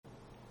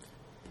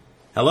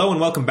Hello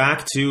and welcome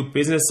back to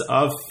Business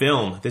of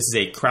Film. This is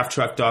a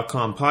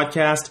crafttruck.com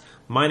podcast.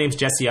 My name's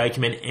Jesse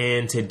Eichman,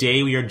 and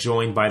today we are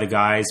joined by the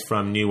guys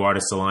from New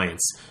Artists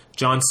Alliance,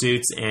 John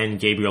Suits and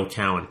Gabriel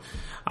Cowan.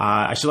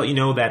 I should let you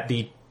know that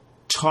the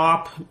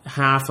top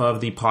half of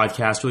the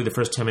podcast, really the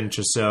first 10 minutes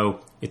or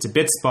so, it's a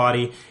bit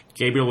spotty.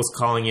 Gabriel was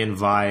calling in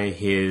via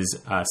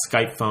his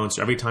Skype phone,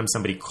 so every time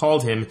somebody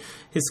called him,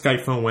 his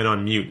Skype phone went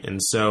on mute.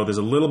 And so there's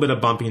a little bit of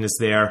bumpiness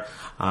there.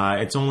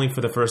 It's only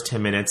for the first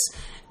 10 minutes.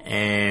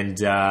 And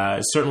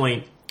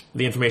certainly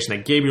the information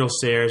that Gabriel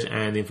shares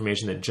and the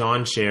information that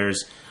John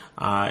shares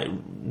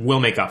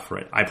will make up for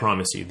it. I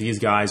promise you. These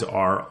guys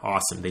are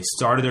awesome. They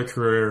started their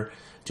career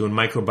doing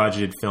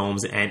micro-budgeted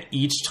films, and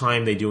each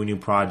time they do a new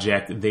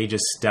project, they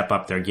just step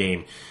up their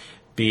game.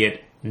 Be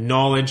it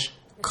knowledge,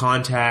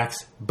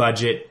 contacts,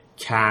 budget,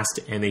 cast,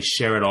 and they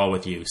share it all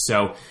with you.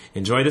 So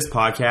enjoy this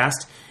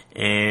podcast,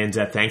 and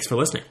thanks for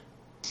listening.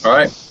 All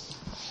right.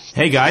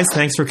 Hey, guys.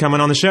 Thanks for coming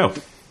on the show.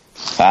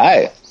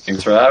 Hi.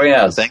 Thanks for having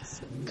us.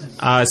 Thanks.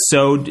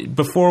 So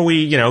before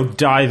we,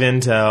 dive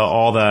into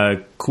all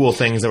the cool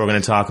things that we're going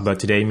to talk about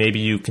today, maybe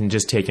you can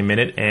just take a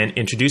minute and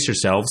introduce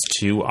yourselves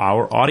to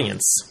our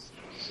audience.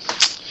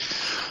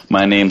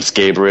 My name's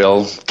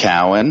Gabriel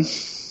Cowan.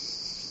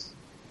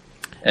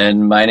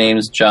 And my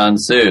name's John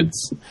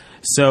Suits.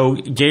 So,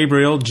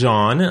 Gabriel,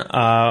 John,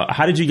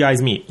 how did you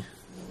guys meet?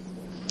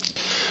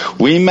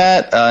 We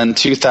met in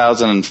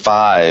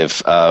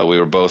 2005. We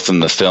were both in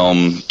the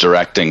film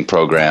directing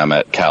program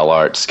at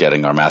CalArts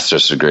getting our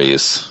master's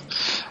degrees.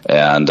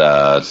 And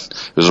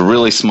it was a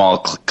really small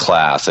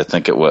class. I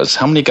think it was,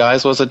 how many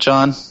guys was it,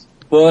 John?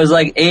 Well, it was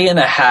like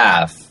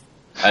 8.5.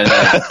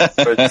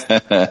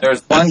 There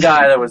was one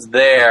guy that was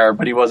there,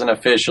 but he wasn't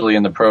officially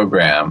in the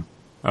program.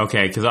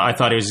 Okay, because I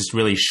thought he was just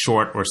really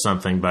short or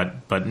something,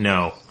 but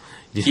no.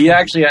 He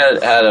actually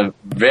had a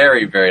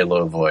very, very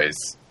low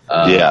voice.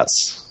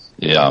 Yes.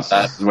 Yeah.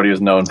 That's what he was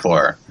known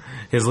for.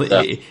 His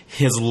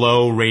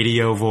low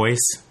radio voice?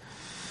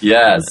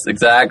 Yes,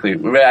 exactly.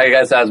 I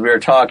guess as we were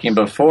talking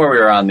before we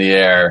were on the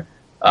air,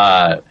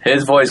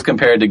 his voice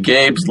compared to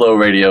Gabe's low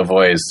radio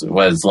voice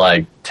was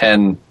like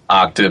 10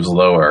 octaves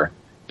lower.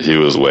 He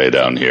was way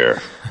down here.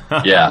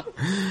 Yeah.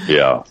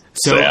 Yeah.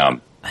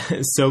 Sam.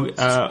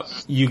 So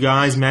you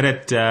guys met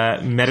at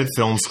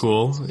film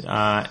school,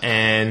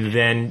 and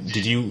then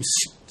did you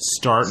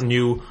start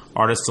New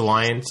Artists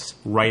Alliance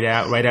right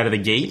out of the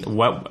gate?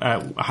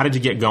 How did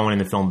you get going in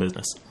the film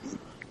business?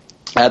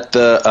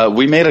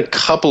 We made a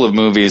couple of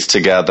movies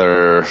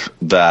together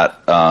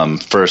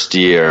that first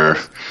year.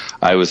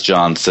 I was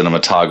John's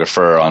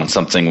cinematographer on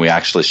something we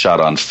actually shot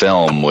on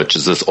film, which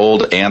is this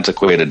old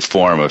antiquated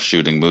form of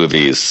shooting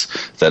movies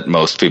that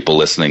most people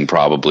listening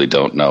probably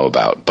don't know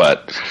about.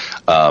 But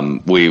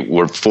we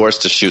were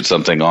forced to shoot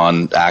something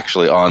on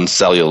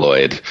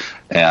celluloid.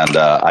 And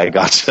I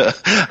got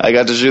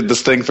to shoot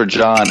this thing for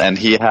John, and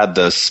he had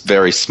this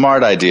very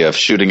smart idea of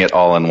shooting it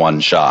all in one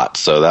shot.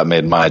 So that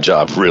made my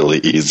job really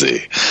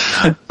easy.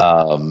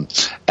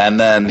 And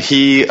then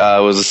he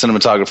was a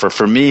cinematographer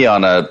for me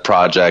on a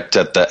project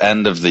at the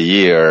end of the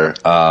year,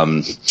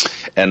 and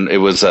it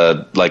was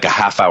like a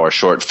half-hour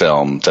short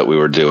film that we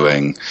were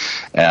doing,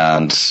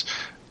 and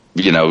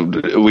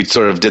we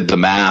sort of did the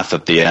math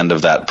at the end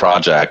of that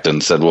project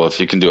and said, well, if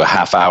you can do a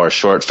half-hour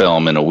short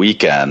film in a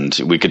weekend,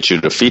 we could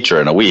shoot a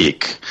feature in a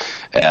week.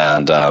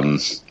 And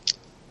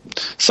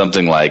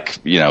something like,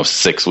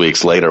 6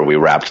 weeks later, we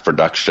wrapped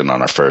production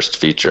on our first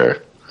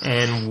feature.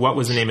 And what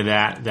was the name of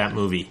that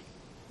movie?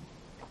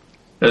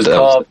 It was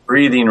called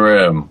Breathing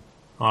Room.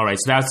 All right,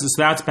 so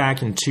that's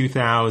back in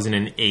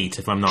 2008,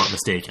 if I'm not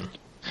mistaken.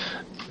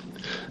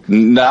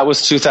 That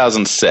was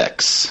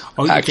 2006,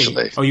 actually.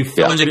 Okay. Oh, you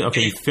filmed it.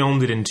 Okay, you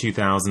filmed it in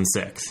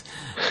 2006.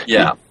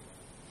 Yeah.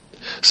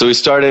 So we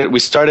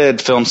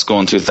started film school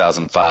in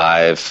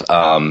 2005,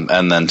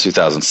 and then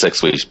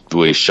 2006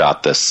 we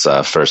shot this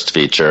first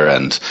feature,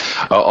 and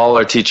all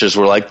our teachers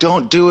were like,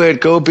 "Don't do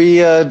it. Go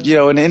be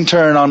an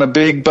intern on a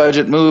big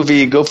budget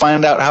movie. Go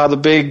find out how the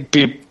big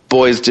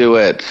boys do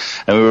it."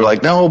 And we were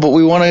like, "No, but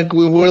we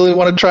really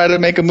want to try to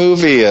make a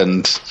movie."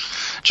 And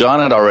John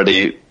had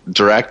already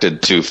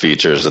directed 2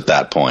 features at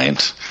that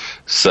point,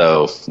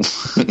 so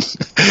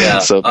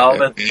all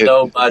with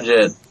no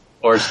budget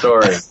or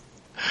story,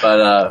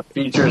 but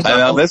features.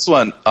 And on this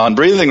one, on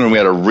Breathing Room, we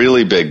had a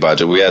really big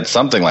budget. We had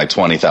something like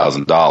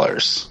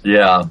 $20,000.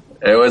 Yeah,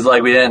 it was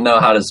like we didn't know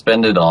how to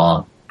spend it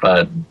all,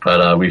 but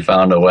we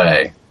found a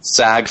way.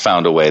 SAG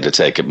found a way to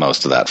take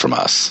most of that from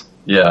us.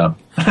 Yeah.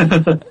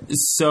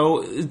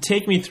 So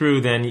take me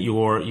through then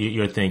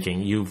your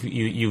thinking.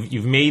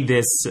 You've made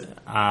this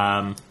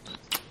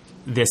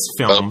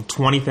film,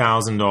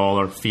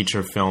 $20,000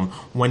 feature film.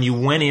 When you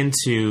went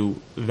into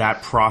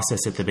that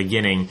process at the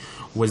beginning,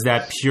 was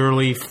that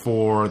purely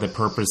for the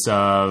purpose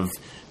of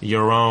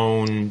your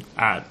own,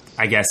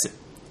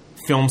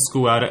 film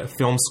school out of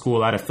film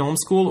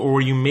school, or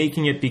were you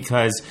making it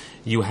because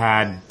you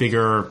had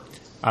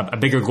a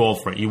bigger goal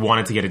for it? You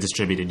wanted to get it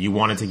distributed. You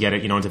wanted to get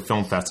it, into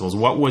film festivals.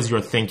 What was your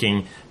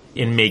thinking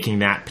in making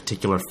that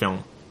particular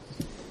film?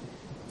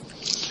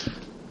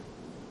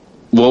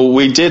 Well,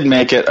 we did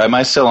make it. Am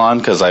I still on?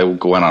 Because I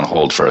went on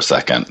hold for a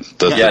second.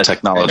 The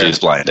technology is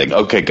blinding.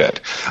 Okay,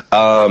 good.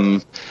 I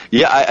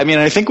mean,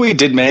 I think we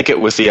did make it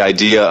with the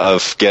idea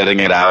of getting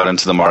it out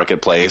into the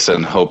marketplace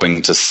and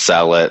hoping to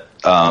sell it.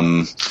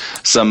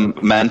 Some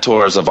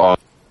mentors of all.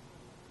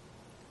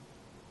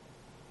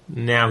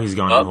 Now he's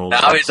gone on hold.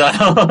 Now he's on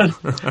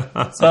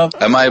hold. So,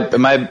 am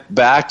I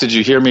back? Did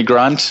you hear me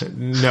grunt?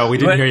 No, we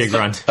didn't hear you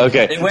grunt.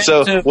 Okay,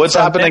 so what's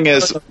happening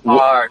is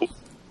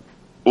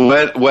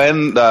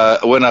when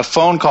a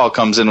phone call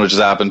comes in, which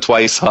has happened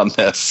twice on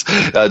this,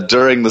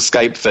 during the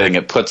Skype thing,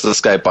 it puts the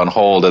Skype on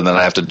hold, and then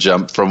I have to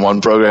jump from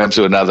one program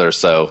to another.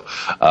 So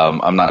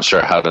I'm not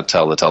sure how to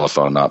tell the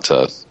telephone not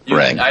to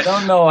ring. I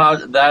don't know how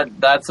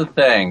that's a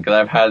thing, because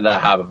I've had that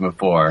happen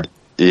before.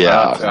 Yeah,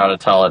 I'm not sure how to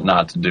tell it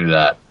not to do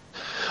that.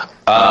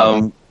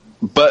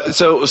 But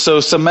so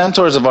some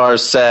mentors of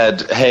ours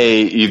said,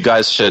 "Hey, you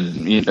guys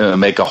should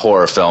make a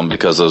horror film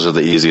because those are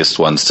the easiest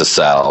ones to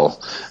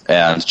sell."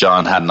 And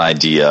John had an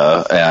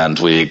idea, and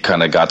we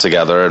kind of got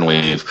together and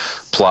we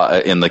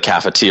plot in the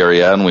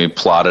cafeteria and we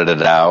plotted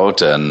it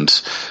out. And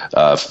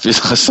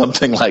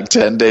something like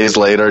 10 days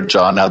later,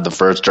 John had the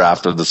first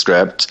draft of the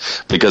script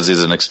because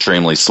he's an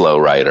extremely slow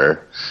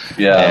writer.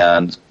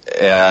 Yeah,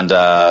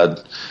 and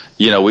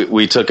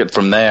we took it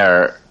from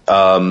there.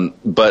 And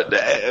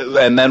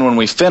then when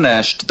we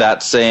finished,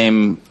 that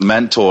same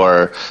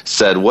mentor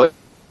said, "What?"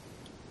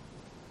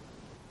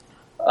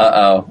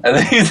 I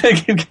think he's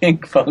getting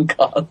phone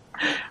calls.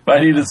 I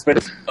need to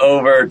switch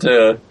over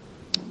to.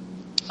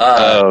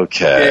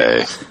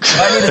 Okay.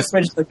 I need to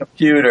switch the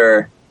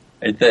computer.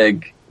 I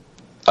think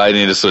I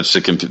need to switch to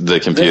the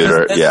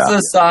computer. This is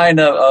a sign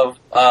of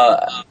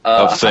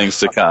things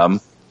to come.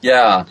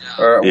 Yeah,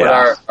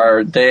 what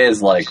our day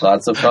is like.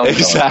 Lots of phone calls.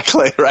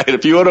 Exactly, right.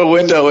 If you want a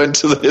window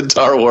into the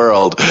entire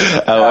world,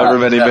 however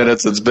many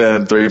minutes it's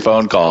been, 3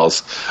 phone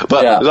calls.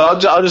 But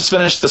I'll just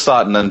finish this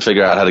thought and then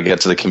figure out how to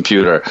get to the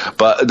computer.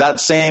 But that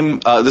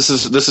same, this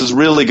is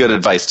really good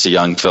advice to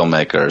young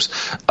filmmakers.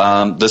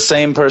 The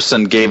same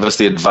person gave us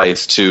the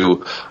advice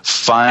to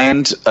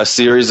find a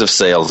series of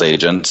sales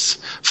agents,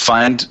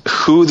 find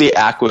who the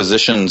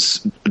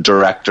acquisitions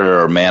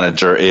director or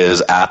manager is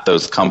at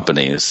those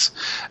companies,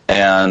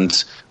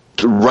 and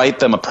write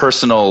them a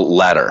personal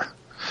letter.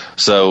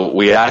 So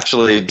we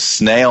actually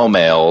snail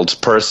mailed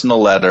personal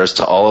letters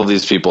to all of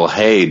these people.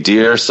 Hey,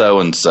 dear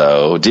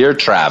so-and-so, dear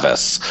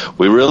Travis,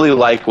 we really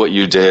like what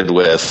you did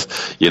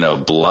with,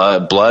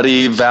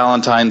 Bloody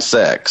Valentine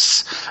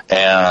 6,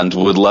 and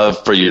would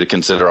love for you to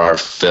consider our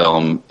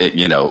film,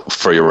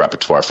 for your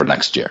repertoire for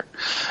next year.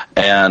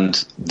 And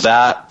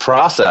that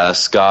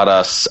process got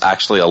us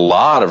actually a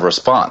lot of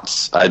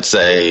response. I'd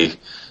say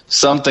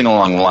something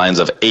along the lines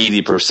of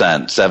 80%,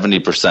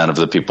 70% of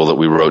the people that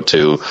we wrote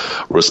to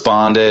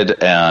responded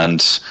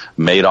and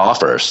made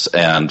offers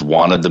and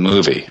wanted the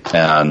movie.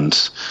 And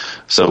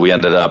so we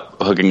ended up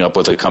hooking up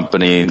with a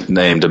company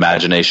named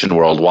Imagination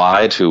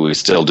Worldwide, who we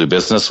still do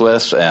business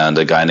with, and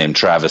a guy named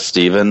Travis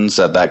Stevens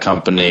at that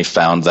company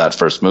found that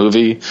first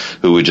movie,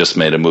 who we just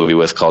made a movie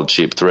with called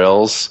Cheap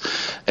Thrills.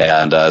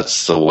 And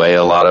it's the way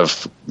a lot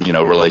of,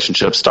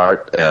 relationships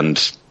start. And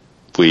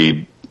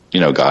we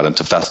got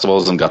into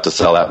festivals and got to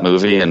sell that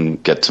movie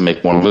and get to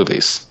make more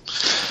movies.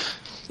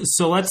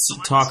 So let's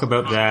talk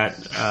about that.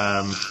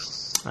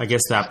 I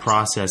guess that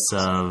process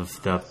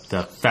of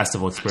the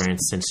festival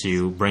experience, since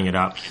you bring it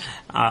up,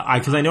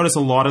 because I notice a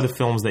lot of the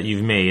films that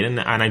you've made, and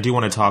I do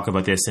want to talk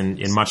about this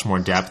in much more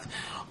depth,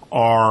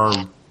 are,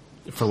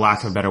 for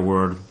lack of a better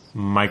word,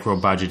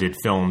 micro-budgeted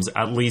films,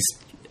 at least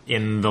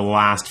in the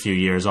last few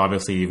years.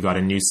 Obviously, you've got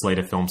a new slate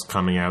of films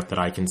coming out that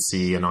I can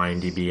see on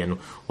IMDb, and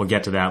we'll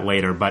get to that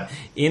later. But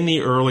in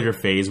the earlier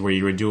phase where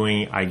you were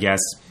doing, I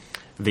guess,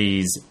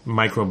 these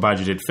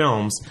micro-budgeted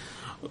films,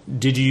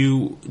 did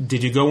you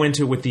go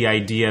into it with the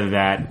idea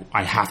that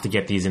I have to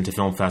get these into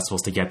film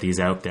festivals to get these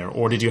out there?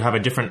 Or did you have a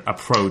different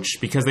approach?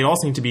 Because they all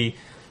seem to be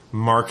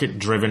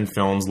market-driven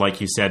films.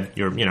 Like you said,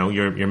 your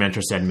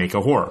mentor said, make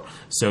a horror.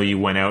 So you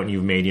went out and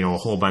you made, a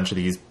whole bunch of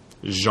these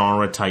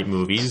genre-type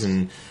movies.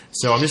 And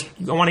so I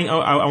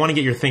want to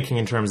get your thinking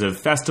in terms of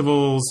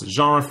festivals,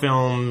 genre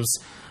films.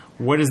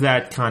 Where does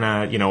that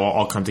kind of,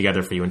 all come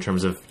together for you in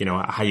terms of,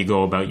 how you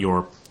go about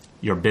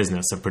your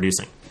business of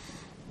producing?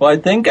 Well, I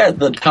think at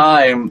the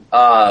time,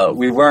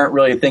 we weren't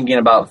really thinking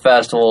about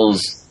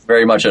festivals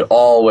very much at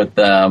all with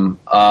them.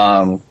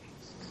 At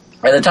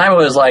the time, it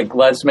was like,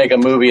 let's make a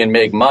movie and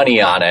make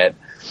money on it,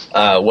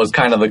 was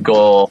kind of the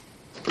goal.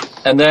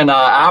 And then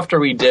after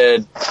we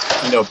did,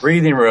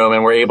 Breathing Room,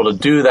 and were able to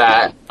do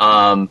that,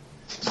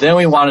 then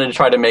we wanted to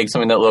try to make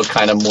something that looked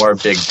kind of more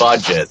big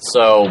budget.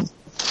 So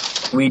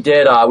we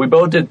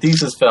both did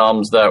thesis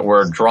films that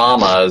were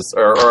dramas,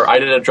 or I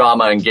did a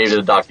drama and gave it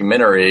a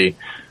documentary,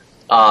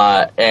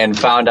 and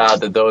found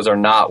out that those are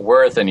not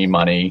worth any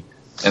money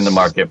in the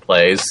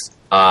marketplace.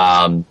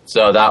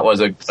 So that was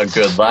a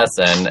good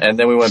lesson. And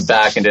then we went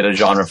back and did a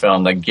genre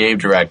film that Gabe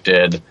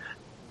directed,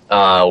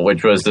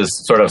 which was this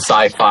sort of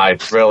sci-fi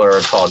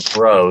thriller called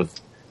Growth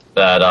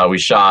that we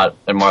shot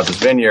at Martha's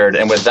Vineyard.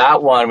 And with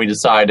that one, we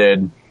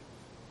decided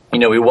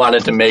we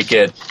wanted to make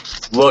it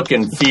look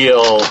and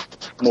feel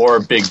more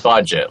big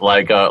budget,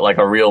 like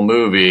a real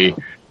movie.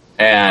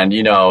 And,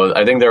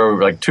 I think there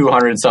were like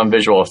 200 some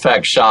visual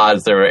effects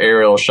shots. There were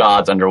aerial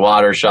shots,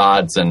 underwater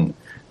shots, and,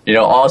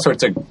 all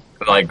sorts of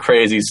like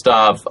crazy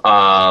stuff.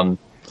 A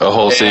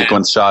whole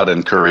sequence shot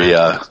in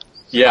Korea.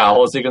 Yeah, a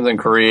whole sequence in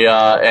Korea.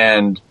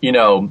 And,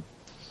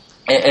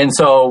 and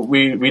so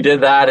we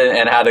did that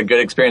and had a good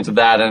experience with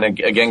that. And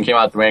again, came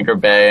out through Anchor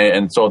Bay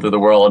and sold through the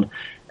world.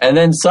 And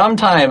then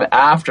sometime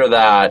after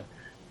that,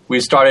 we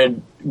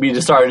started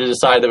to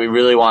decide that we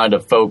really wanted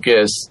to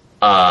focus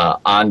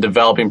on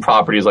developing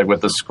properties like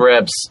with the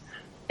scripts,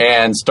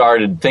 and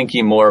started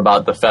thinking more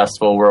about the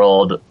festival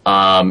world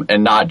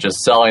and not just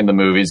selling the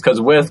movies.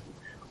 Because with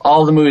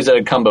all the movies that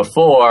had come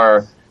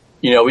before,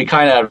 we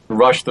kind of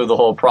rushed through the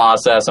whole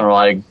process, and we're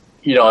like,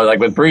 like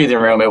with Breathing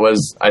Room, it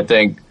was, I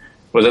think,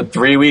 was it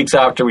 3 weeks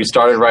after we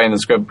started writing the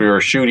script we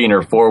were shooting,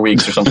 or 4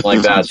 weeks or something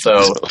like that.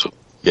 So,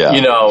 yeah.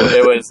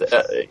 It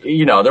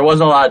was, there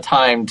wasn't a lot of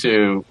time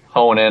to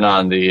hone in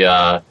on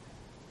the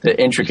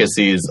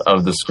intricacies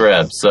of the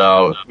script.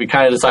 So we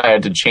kind of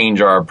decided to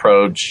change our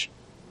approach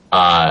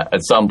at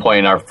some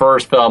point. Our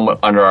first film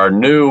under our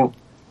new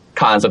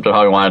concept of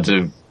how we wanted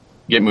to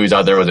get movies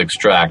out there was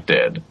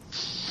Extracted.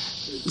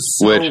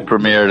 Which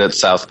premiered at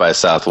South by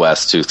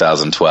Southwest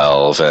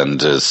 2012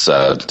 and is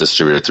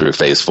distributed through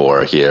Phase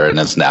 4 here, and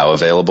it's now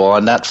available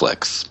on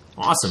Netflix.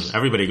 Awesome.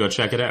 Everybody go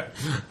check it out.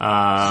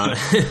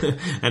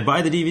 And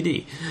buy the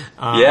DVD.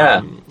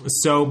 Yeah.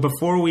 So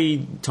before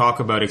we talk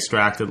about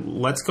Extracted,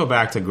 let's go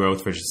back to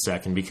Growth for just a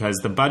second, because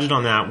the budget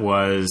on that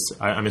was,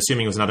 I'm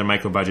assuming it was another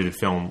micro-budgeted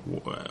film.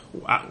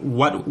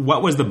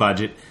 What was the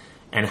budget,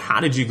 and how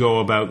did you go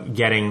about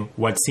getting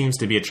what seems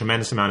to be a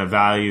tremendous amount of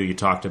value? You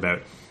talked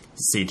about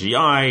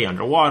CGI,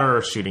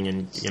 underwater, shooting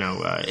in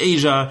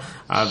Asia.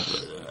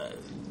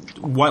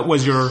 What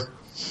was your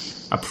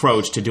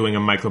approach to doing a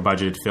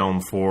micro-budgeted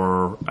film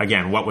for,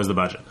 again, what was the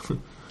budget?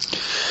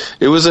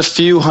 It was a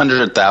few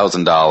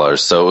 $100,000,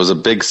 so it was a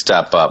big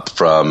step up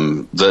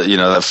from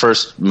that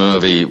first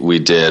movie we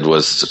did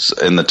was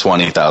in the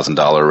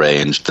 $20,000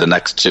 range. The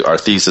next two, our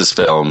thesis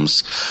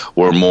films,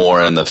 were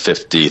more in the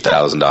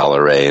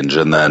 $50,000 range,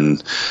 and then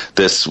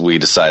this we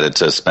decided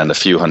to spend a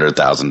few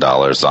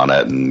 $100,000 on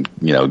it and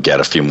get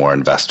a few more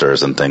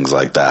investors and things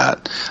like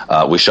that.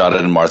 We shot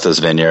it in Martha's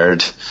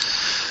Vineyard.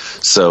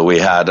 So we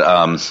had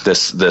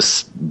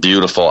this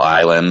beautiful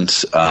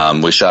island.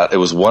 It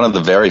was one of the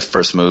very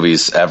first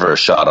movies ever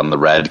shot on the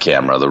Red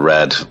camera. The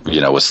Red,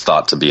 was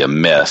thought to be a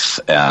myth,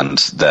 and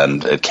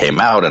then it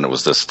came out, and it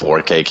was this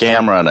 4K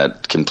camera, and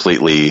it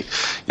completely,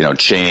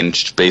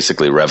 changed,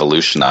 basically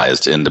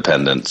revolutionized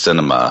independent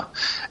cinema.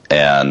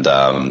 And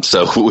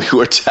so we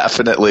were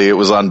it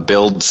was on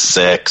build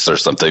 6 or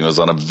something. It was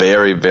on a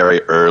very,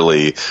 very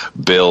early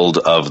build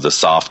of the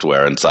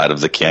software inside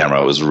of the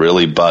camera. It was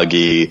really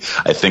buggy.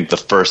 I think the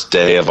first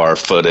day of our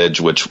footage,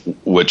 which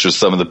was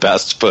some of the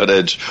best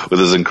footage with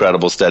this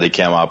incredible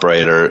Steadicam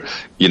operator,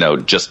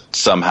 just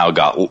somehow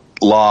got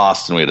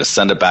lost, and we had to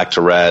send it back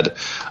to Red.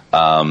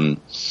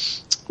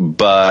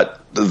 But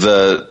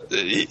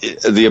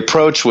the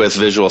approach with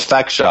visual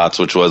effect shots,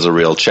 which was a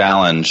real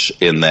challenge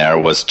in there,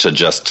 was to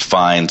just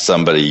find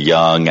somebody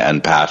young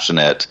and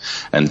passionate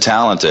and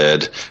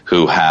talented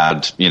who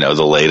had,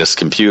 the latest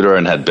computer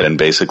and had been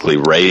basically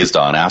raised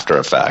on After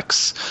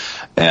Effects.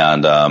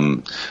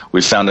 And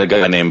we found a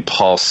guy named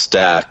Paul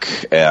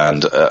Steck,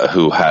 and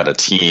who had a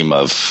team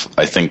of,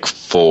 I think,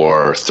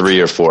 3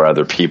 or 4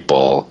 other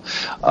people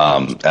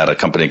at a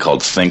company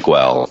called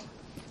Thinkwell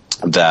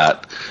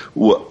that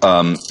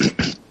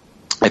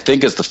I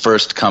think is the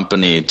first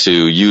company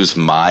to use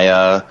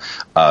Maya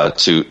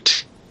to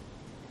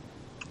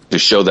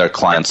show their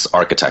clients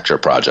architecture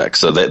projects.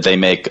 So they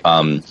make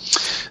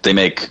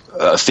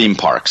theme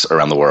parks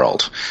around the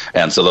world,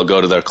 and so they'll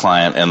go to their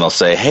client and they'll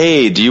say,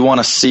 "Hey, do you want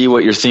to see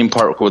what your theme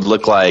park would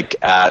look like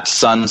at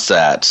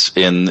sunset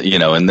in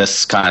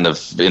this kind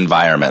of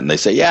environment?" And they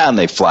say, "Yeah," and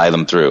they fly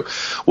them through.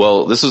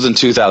 Well, this was in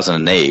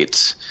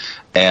 2008.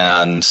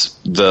 And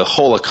the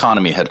whole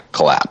economy had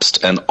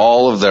collapsed, and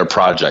all of their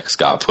projects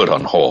got put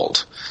on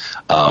hold.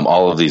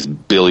 All of these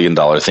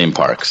billion-dollar theme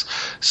parks.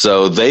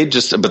 So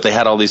but they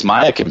had all these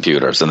Maya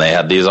computers, and they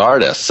had these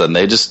artists, and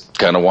they just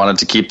kind of wanted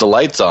to keep the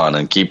lights on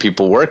and keep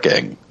people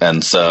working.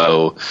 And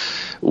so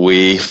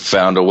we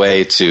found a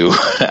way to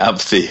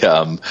have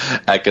the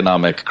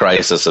economic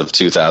crisis of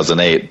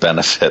 2008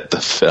 benefit the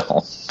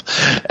film,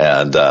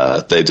 and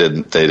they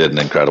did an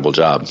incredible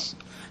job.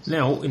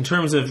 Now, in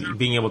terms of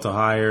being able to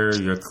hire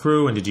your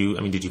crew, and did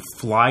you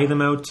fly them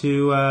out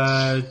to,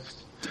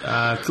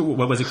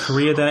 what was it,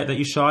 Korea that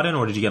you shot in,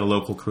 or did you get a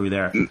local crew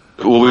there?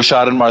 Well, we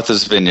shot in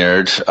Martha's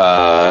Vineyard,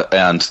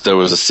 and there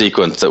was a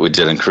sequence that we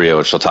did in Korea,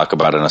 which I'll talk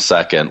about in a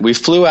second. We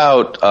flew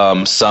out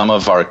some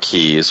of our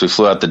keys. We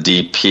flew out the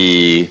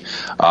DP.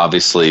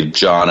 Obviously,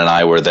 John and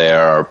I were there.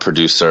 Our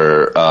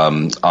producer,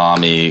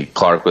 Ami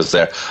Clark, was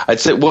there. I'd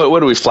say, what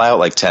did we fly out,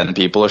 like 10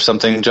 people or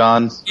something,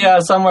 John? Yeah,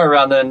 somewhere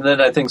around there. And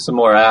then I think some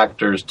more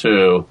actors,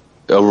 too.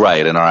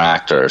 right, and our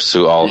actors,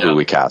 who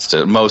we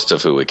casted, most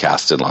of who we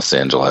cast in Los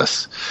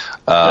Angeles.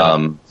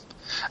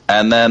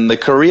 And then the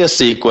Korea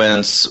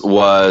sequence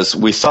was,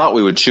 we thought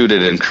we would shoot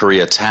it in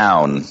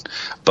Koreatown,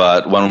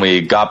 but when we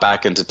got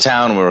back into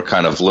town, we were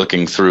kind of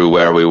looking through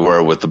where we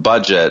were with the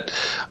budget.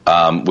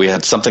 We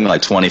had something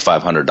like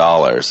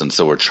 $2,500, and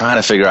so we're trying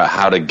to figure out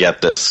how to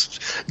get this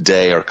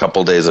day or a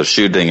couple days of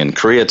shooting in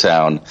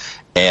Koreatown.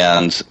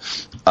 And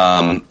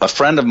a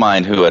friend of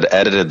mine who had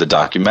edited the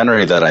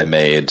documentary that I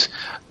made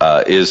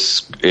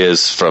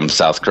is from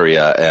South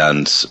Korea,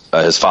 and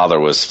his father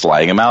was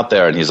flying him out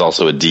there, and he's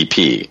also a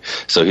DP.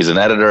 So he's an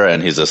editor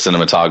and he's a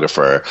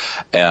cinematographer.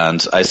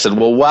 And I said,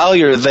 well, while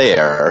you're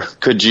there,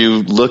 could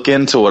you look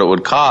into what it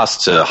would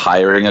cost to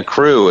hiring a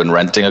crew and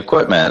renting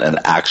equipment and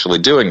actually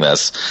doing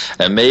this?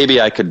 And maybe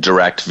I could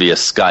direct via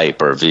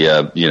Skype or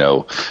via,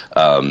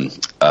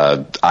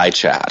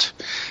 iChat.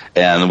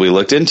 And we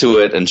looked into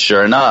it, and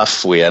sure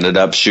enough, we ended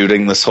up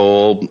shooting this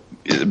whole,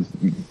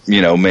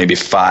 maybe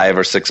 5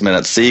 or 6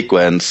 minute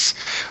sequence,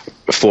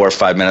 4 or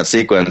 5 minute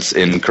sequence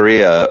in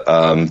Korea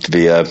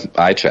via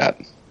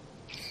iChat.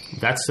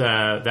 That's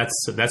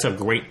a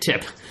great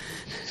tip.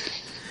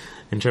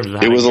 In terms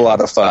of, it was a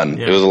lot of fun.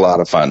 Yeah. It was a lot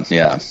of fun.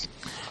 Yeah.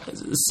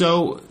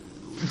 So,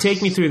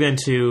 take me through then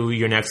to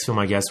your next film,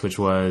 I guess, which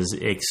was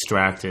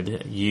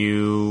Extracted.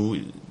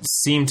 You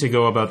seem to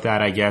go about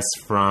that, I guess,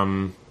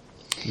 from.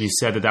 You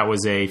said that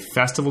was a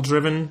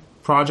festival-driven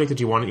project, that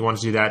you wanted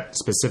to do that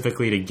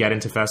specifically to get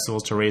into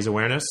festivals to raise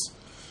awareness?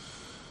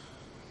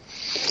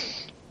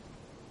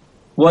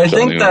 Well, I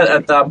think that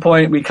at that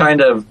point we kind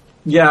of,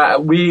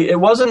 it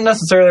wasn't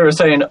necessarily we're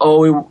saying,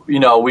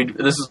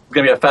 this is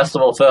going to be a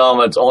festival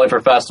film, it's only for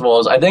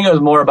festivals. I think it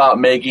was more about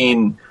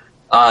making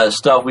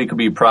stuff we could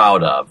be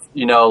proud of,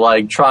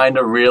 like trying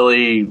to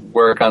really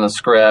work on the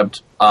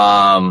script,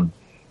 and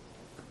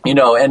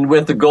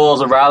with the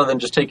goals of rather than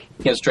just taking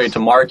it straight to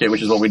market,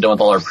 which is what we've done with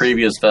all our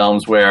previous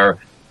films where,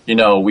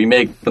 we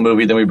make the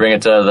movie, then we bring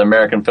it to the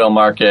American film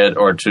market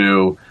or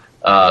to,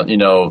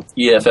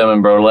 EFM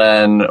in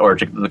Berlin or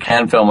to the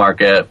Cannes film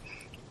market.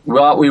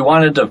 Well, we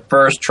wanted to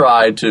first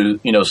try to,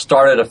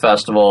 start at a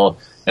festival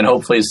and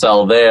hopefully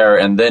sell there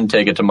and then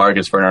take it to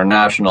markets for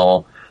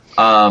international.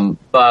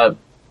 But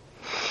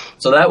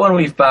so that one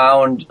we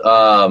found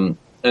an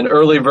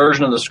early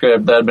version of the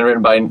script that had been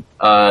written by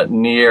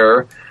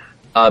Nir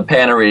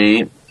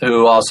Panery,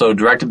 who also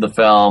directed the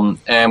film,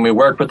 and we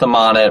worked with him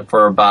on it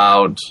for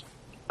about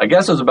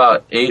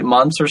 8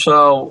 months or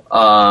so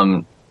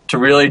to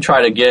really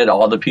try to get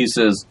all the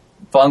pieces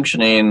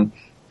functioning,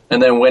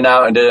 and then went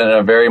out and did it in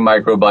a very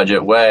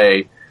micro-budget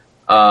way,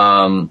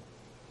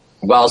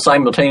 while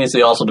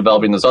simultaneously also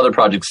developing this other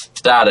project,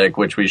 Static,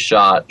 which we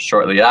shot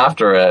shortly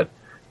after it.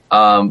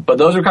 But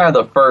those are kind of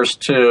the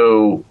first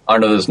two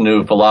under this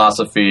new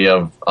philosophy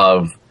of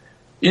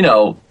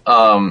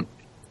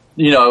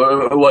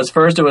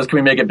it was can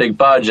we make a big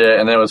budget,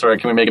 and then it was sort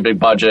of can we make a big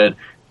budget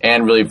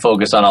and really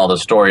focus on all the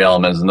story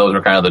elements, and those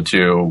are kind of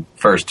the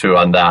first two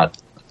on that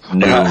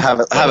new have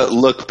it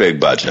look big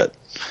budget.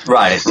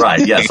 Right.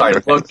 Yeah, sorry,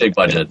 look big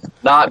budget,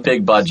 not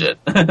big budget.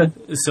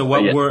 So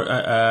what were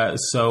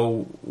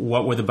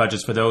the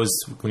budgets for those?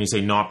 When you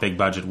say not big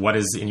budget, what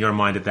is in your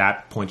mind at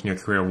that point in your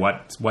career?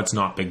 What's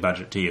not big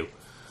budget to you?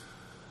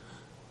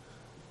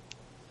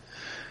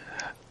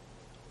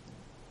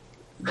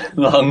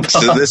 So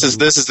this is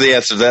the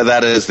answer.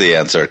 That is the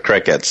answer.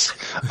 Crickets.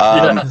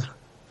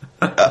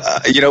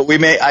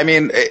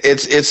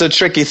 It's a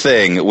tricky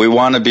thing. We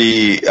want to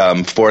be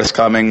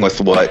forthcoming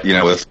with what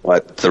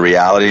the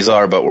realities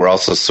are, but we're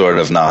also sort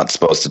of not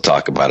supposed to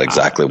talk about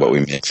exactly what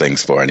we make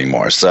things for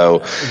anymore. So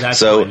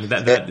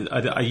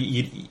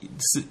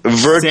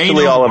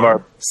virtually all of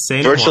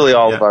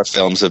our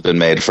films have been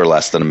made for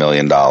less than $1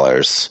 million.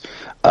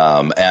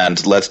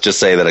 And let's just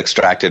say that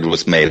Extracted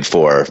was made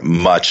for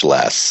much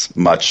less,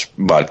 much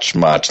less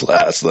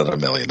than $1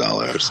 million.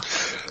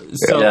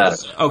 So,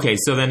 okay,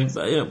 so then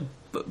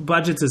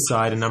budgets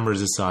aside and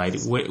numbers aside,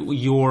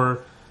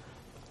 your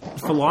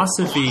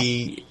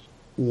philosophy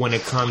when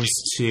it comes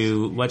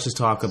to, let's just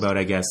talk about,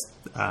 I guess,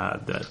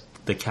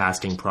 the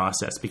casting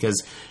process,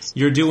 because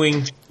you're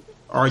doing,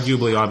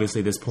 arguably, obviously,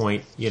 at this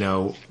point,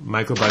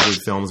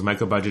 micro-budgeted films.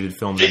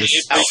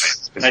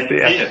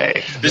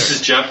 This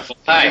is Jeff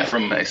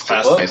from Nice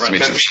to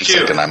meet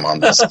you. And I'm on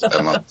this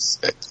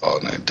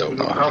phone, and I don't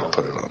know how to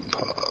put it on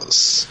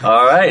pause.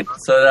 All right,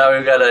 so now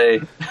we've got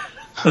a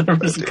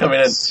person coming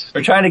in.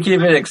 We're trying to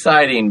keep it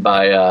exciting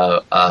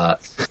by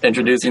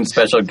introducing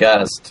special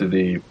guests to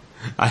the.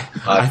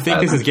 I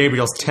think this is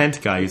Gabriel's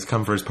tent guy who's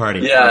come for his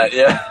party.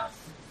 Yeah.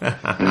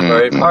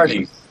 For a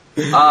party.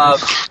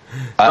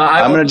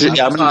 I'm going to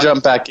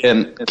jump back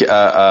in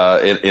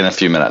a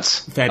few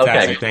minutes.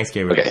 Fantastic. Okay. Thanks,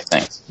 Gabriel. Okay,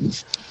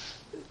 thanks.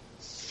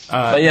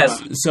 But yes.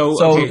 So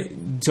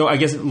I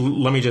guess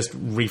let me just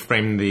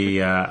reframe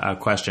the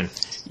question.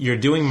 You're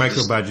doing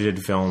micro-budgeted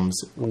films.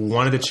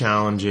 One of the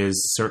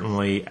challenges,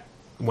 certainly,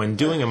 when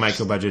doing a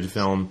micro-budgeted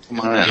film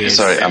is...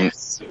 Sorry,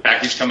 is the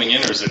package coming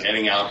in, or is it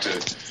heading out to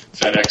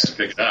FedEx to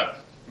pick it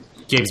up?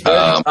 Gabe's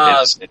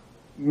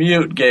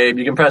Mute, Gabe.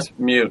 You can press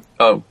mute.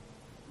 Oh,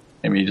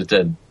 maybe you just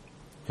did.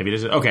 Maybe it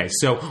is. Okay,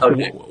 so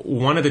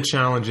one of the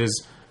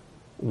challenges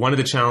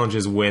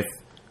with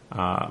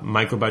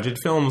micro-budget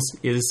films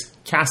is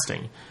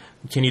casting.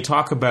 Can you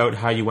talk about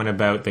how you went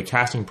about the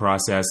casting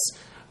process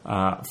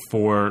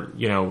for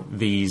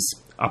these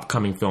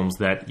upcoming films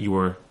that you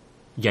were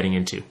getting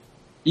into?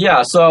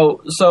 Yeah,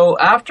 so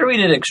after we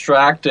did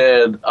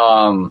Extracted,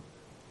 that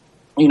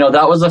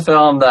was a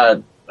film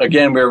that,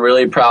 again, we were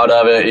really proud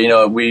of it.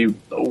 We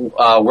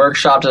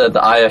workshopped it at the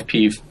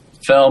IFP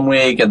Film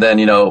Week, and then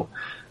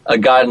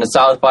got into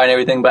South by and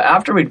everything. But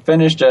after we'd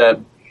finished it,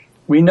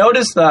 we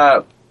noticed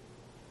that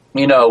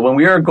when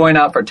we were going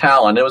out for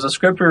talent, it was a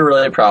script we were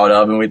really proud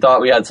of, and we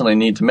thought we had something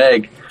neat to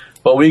make,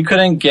 but we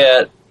couldn't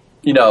get,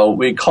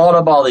 we called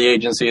up all the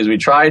agencies, we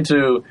tried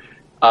to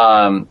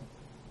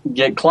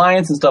get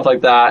clients and stuff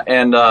like that,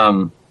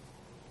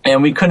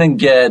 and we couldn't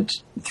get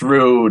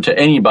through to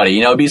anybody.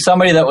 It'd be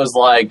somebody that was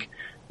like,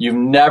 you've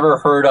never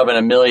heard of in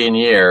a million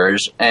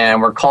years,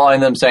 and we're calling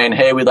them saying,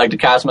 hey, we'd like to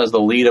cast them as the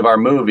lead of our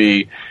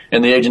movie,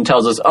 and the agent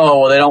tells us, oh,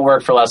 well, they don't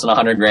work for less than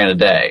 $100,000 a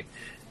day,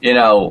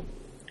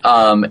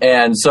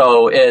 and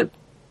so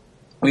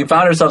we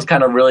found ourselves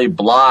kind of really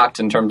blocked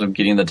in terms of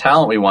getting the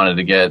talent we wanted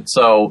to get.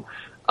 So,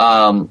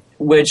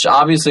 which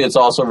obviously it's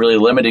also really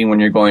limiting when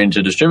you're going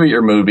to distribute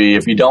your movie.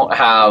 If you don't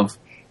have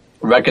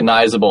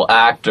recognizable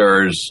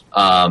actors,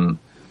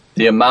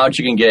 the amount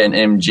you can get in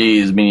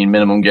MGs, meaning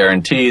minimum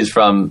guarantees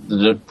from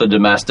the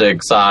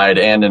domestic side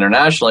and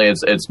internationally,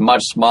 it's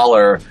much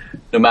smaller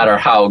no matter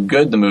how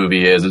good the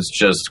movie is. It's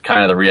just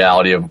kind of the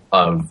reality of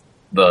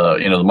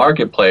the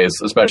marketplace,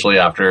 especially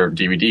after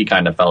DVD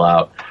kind of fell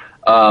out.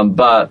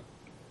 But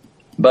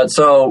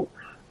so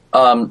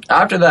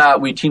after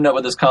that, we teamed up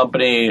with this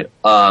company,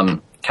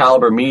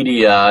 Caliber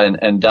Media,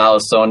 and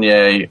Dallas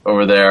Saunier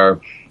over there,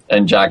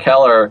 and Jack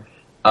Heller,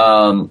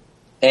 and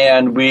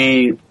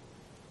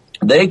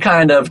they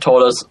kind of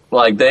told us,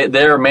 like,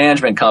 they're a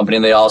management company,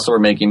 and they also were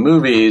making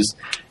movies,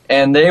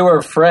 and they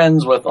were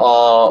friends with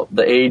all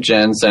the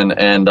agents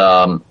and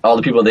all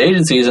the people at the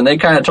agencies, and they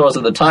kind of told us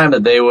at the time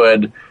that they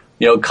would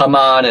come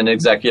on and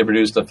executive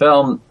produce the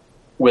film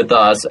with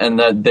us, and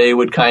that they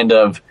would kind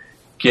of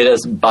get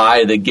us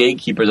by the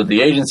gatekeepers at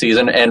the agencies.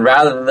 And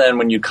rather than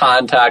when you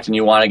contact and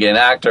you want to get an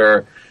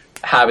actor,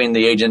 having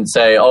the agent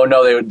say, oh,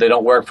 no, they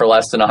don't work for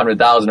less than $100,000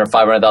 or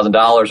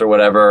 $500,000 or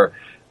whatever,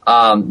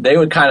 they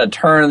would kind of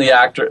turn the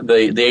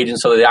agent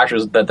so the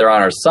actors that they're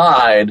on our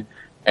side,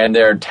 and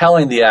they're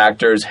telling the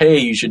actors, hey,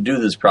 you should do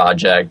this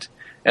project.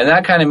 And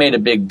that kind of made a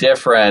big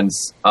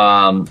difference,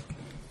 from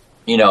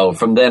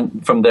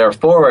there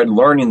forward,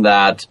 learning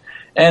that.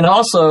 And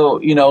also,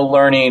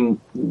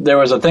 learning, there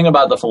was a thing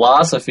about the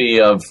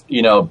philosophy of,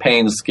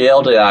 paying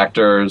scale to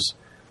actors,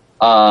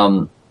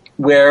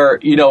 where,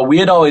 we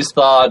had always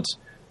thought,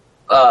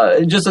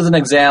 just as an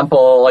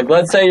example, like,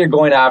 let's say you're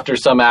going after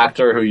some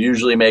actor who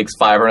usually makes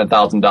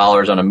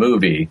 $500,000 on a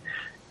movie,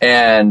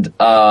 and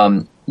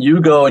you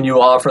go and you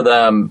offer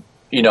them,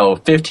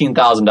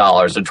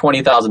 $15,000 or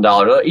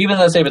 $20,000, or even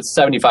let's say if it's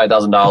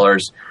 $75,000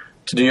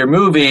 to do your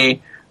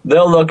movie.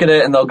 They'll look at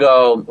it and they'll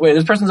go, wait,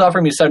 this person's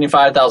offering me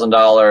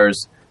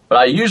 $75,000, but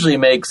I usually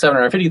make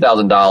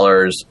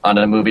 $750,000 on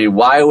a movie.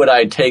 Why would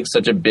I take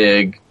such a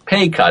big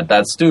pay cut?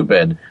 That's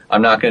stupid.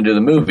 I'm not going to do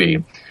the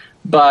movie.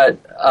 But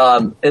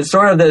it's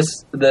sort of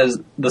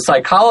the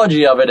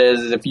psychology of it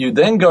is, if you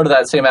then go to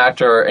that same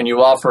actor and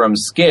you offer him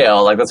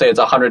scale, like let's say it's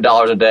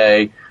 $100 a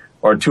day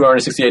or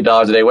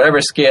 $268 a day,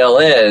 whatever scale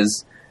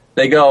is,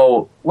 they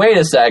go, wait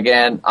a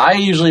second, I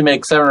usually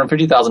make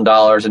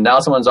 $750,000 and now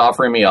someone's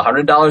offering me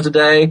 $100 a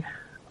day.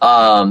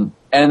 And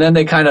then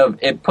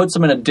it puts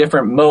them in a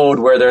different mode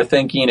where they're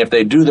thinking if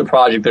they do the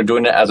project, they're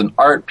doing it as an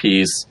art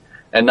piece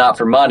and not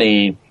for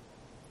money.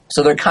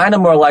 So they're kind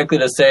of more likely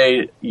to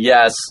say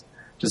yes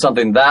to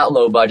something that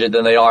low budget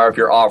than they are if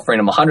you're offering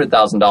them $100,000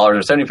 or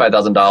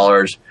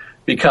 $75,000,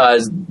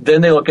 because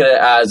then they look at it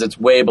as it's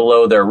way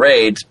below their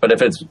rate. But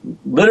if it's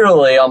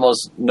literally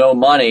almost no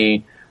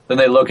money, then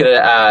they look at it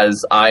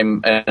as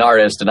I'm an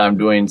artist and I'm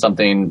doing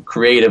something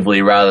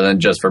creatively rather than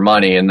just for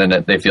money, and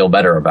then they feel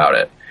better about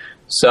it.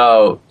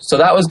 So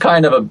that was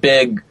kind of a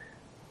big,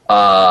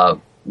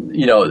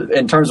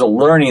 in terms of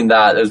learning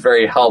that, it was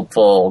very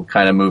helpful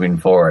kind of moving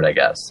forward, I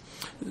guess.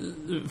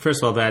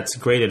 First of all, that's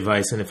great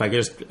advice. And if I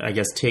could just, I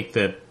guess, take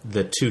the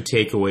two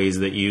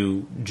takeaways that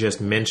you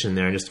just mentioned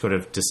there and just sort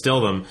of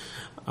distill them,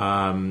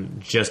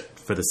 just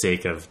for the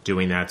sake of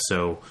doing that,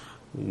 so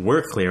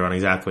we're clear on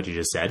exactly what you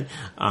just said,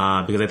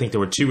 because I think there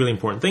were two really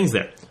important things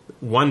there.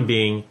 One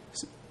being,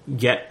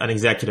 get an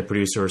executive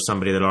producer or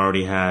somebody that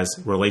already has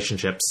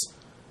relationships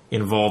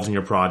involved in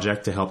your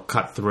project to help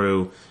cut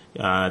through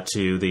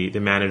to the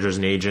managers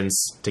and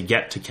agents to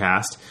get to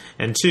cast.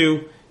 And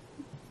two,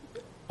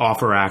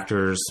 offer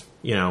actors,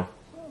 an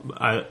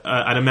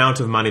amount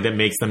of money that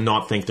makes them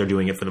not think they're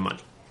doing it for the money.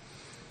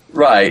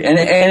 Right, and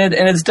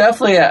it's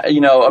definitely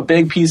a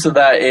big piece of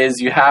that is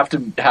you have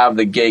to have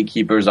the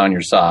gatekeepers on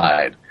your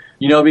side.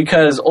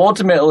 because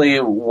ultimately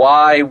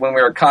why when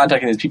we were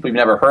contacting these people you've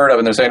never heard of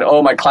and they're saying,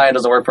 oh, my client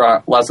doesn't work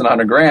for less than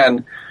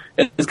 $100,000,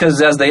 it's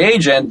because as the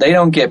agent, they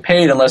don't get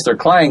paid unless their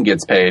client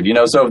gets paid.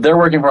 So if they're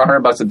working for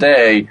 $100 a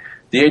day,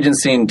 the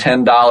agent's seeing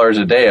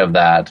 $10 a day of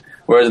that.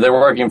 Whereas if they're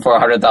working for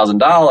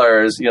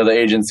 $100,000, the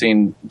agent's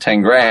seeing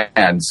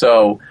 $10,000.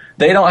 So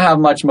they don't have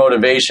much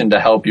motivation to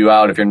help you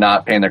out if you're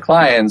not paying their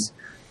clients.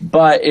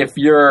 But if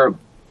you're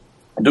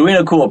doing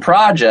a cool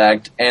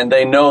project and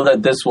they know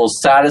that this will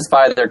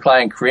satisfy their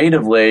client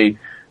creatively,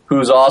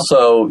 who's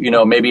also,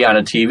 maybe on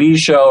a TV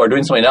show or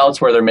doing something else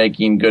where they're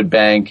making good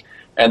bank,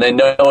 and they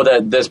know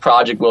that this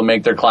project will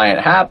make their client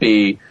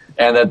happy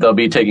and that they'll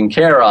be taken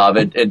care of,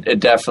 it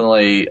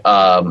definitely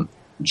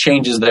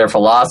changes their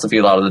philosophy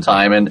a lot of the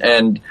time.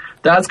 And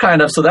that's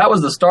so that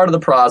was the start of the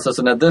process.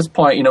 And at this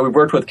point, we've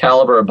worked with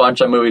Caliber a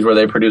bunch of movies where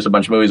they produce a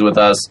bunch of movies with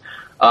us.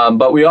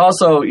 But we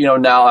also,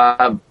 now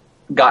have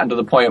gotten to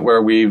the point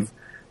where we've,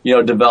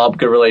 developed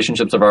good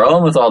relationships of our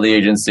own with all the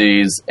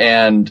agencies.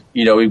 And,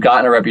 we've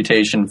gotten a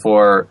reputation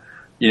for,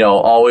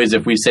 always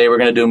if we say we're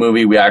going to do a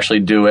movie, we actually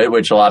do it,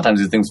 which a lot of times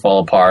these things fall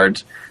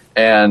apart.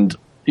 And,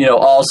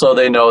 also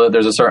they know that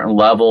there's a certain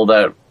level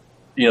that,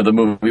 the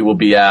movie will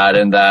be at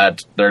and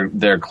that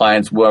their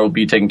clients will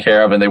be taken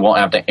care of and they won't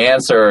have to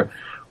answer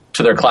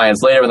to their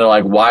clients later. And they're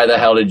like, why the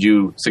hell did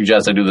you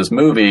suggest I do this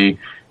movie?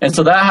 And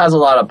so that has a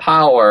lot of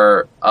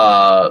power,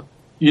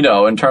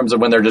 in terms of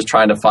when they're just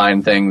trying to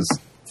find things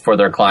for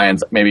their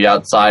clients, maybe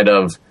outside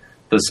of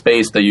the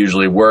space they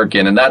usually work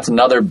in. And that's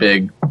another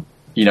big,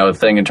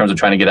 thing in terms of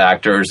trying to get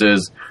actors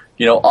is,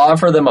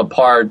 offer them a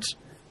part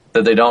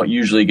that they don't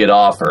usually get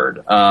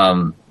offered.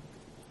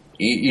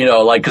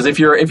 Because if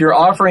you're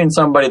offering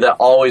somebody that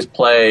always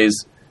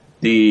plays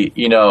the,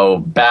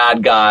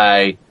 bad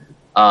guy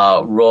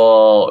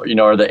role,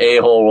 or the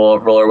a-hole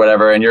role or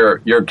whatever, and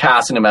you're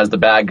casting him as the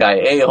bad guy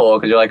a-hole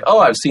because you're like, oh,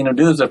 I've seen him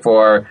do this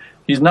before,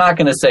 he's not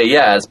going to say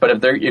yes.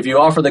 But if you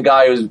offer the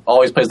guy who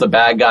always plays the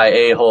bad guy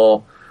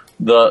a-hole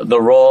the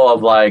role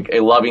of like a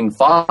loving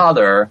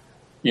father,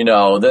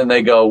 then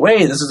they go,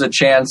 wait, this is a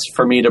chance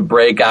for me to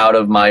break out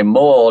of my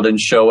mold and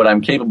show what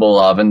I'm capable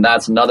of. And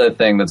that's another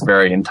thing that's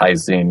very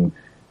enticing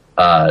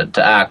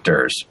to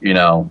actors,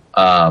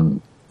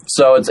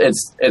 So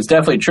it's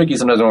definitely tricky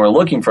sometimes when we're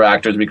looking for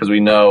actors because we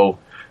know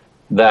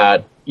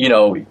that,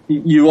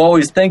 you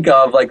always think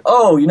of like,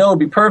 oh, it'd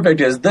be perfect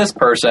is this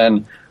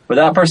person, but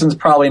that person's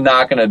probably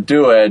not going to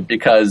do it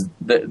because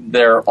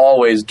they're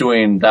always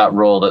doing that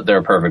role that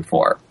they're perfect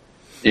for,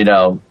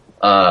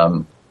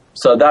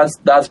 So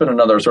that's been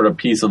another sort of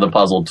piece of the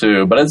puzzle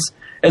too. But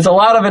it's a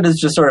lot of it is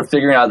just sort of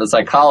figuring out the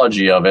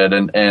psychology of it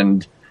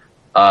and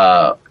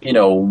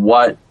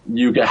what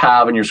you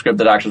have in your script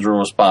that actors will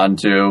respond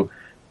to.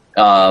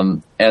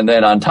 And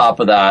then on top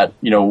of that,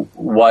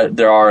 what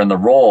there are in the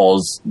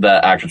roles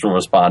that actors will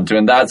respond to.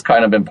 And that's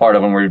kind of been part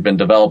of when we've been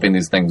developing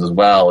these things as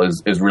well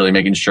is really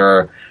making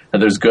sure that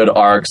there's good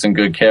arcs and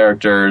good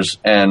characters.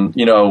 And,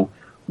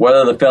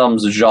 whether the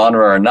film's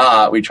genre or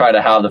not, we try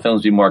to have the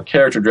films be more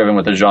character driven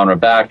with a genre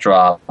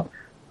backdrop.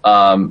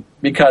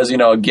 Because,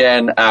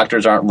 again,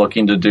 actors aren't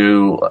looking to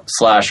do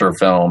slasher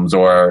films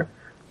or,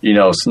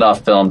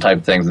 snuff film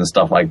type things and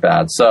stuff like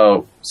that.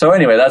 So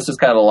anyway, that's just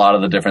kind of a lot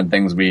of the different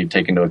things we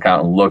take into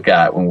account and look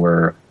at when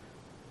we're,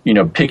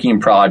 picking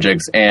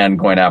projects and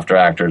going after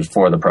actors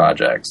for the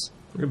projects.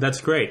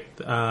 That's great.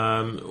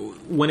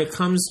 When it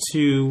comes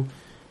to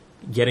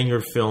getting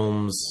your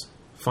films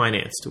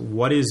financed,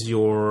 what is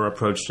your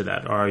approach to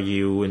that? Are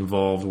you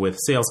involved with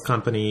sales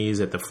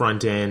companies at the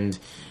front end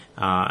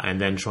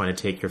and then trying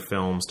to take your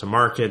films to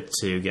market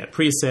to get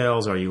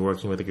pre-sales? Are you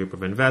working with a group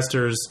of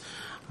investors?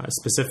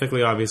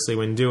 Specifically, obviously,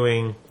 when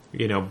doing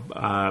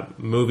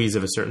movies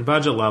of a certain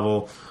budget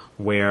level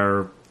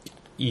where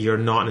you're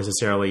not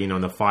necessarily in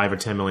the $5 or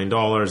 $10 million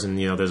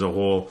and there's a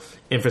whole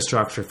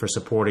infrastructure for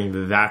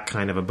supporting that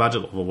kind of a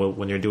budget level.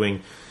 When you're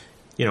doing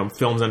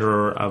films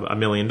under $1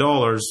 million,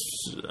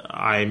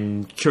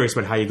 I'm curious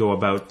about how you go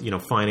about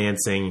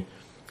financing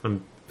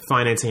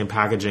and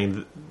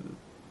packaging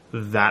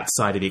that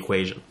side of the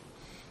equation.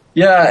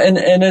 Yeah,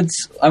 and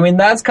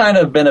that's kind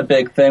of been a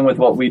big thing with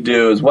what we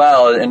do as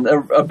well. And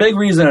a big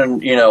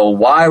reason,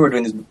 why we're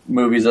doing these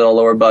movies at a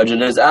lower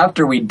budget is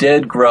after we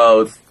did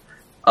Growth,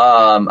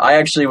 I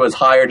actually was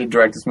hired to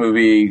direct this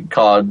movie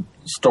called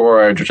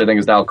Storage, which I think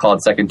is now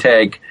called Second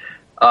Take.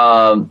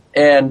 And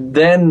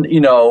then,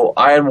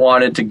 I had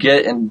wanted to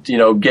get, and,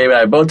 Gabe and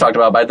I both talked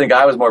about, but I think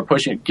I was more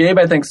pushing it. Gabe,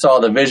 I think, saw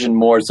the vision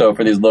more so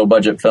for these low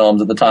budget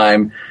films at the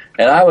time.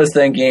 And I was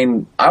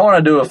thinking, I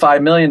want to do a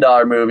 $5 million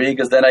movie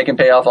because then I can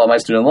pay off all my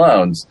student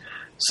loans.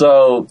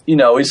 So,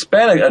 we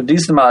spent a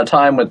decent amount of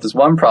time with this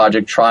one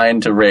project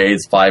trying to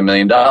raise $5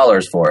 million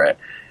for it.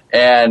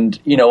 And,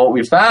 what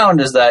we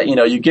found is that,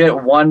 you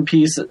get one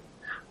piece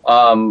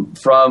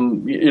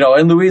from,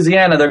 in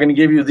Louisiana, they're going to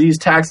give you these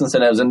tax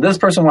incentives and this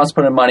person wants to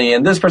put in money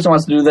and this person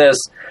wants to do this.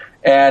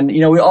 And,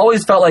 we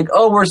always felt like,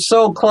 oh, we're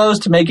so close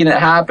to making it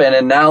happen.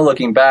 And now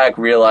looking back,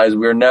 realize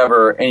we're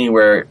never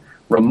anywhere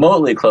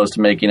remotely close to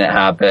making it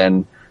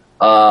happen.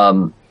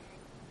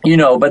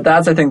 but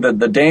that's, I think,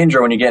 the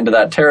danger when you get into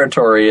that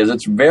territory is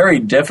it's very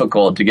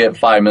difficult to get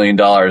 $5 million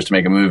to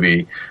make a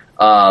movie.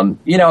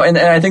 And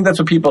I think that's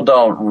what people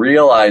don't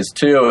realize,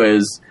 too,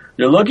 is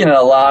you're looking at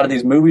a lot of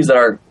these movies that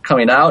are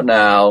coming out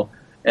now,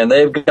 and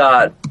they've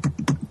got...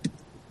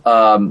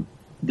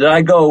 did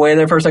I go away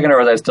there for a second, or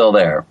was I still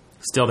there?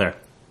 Still there.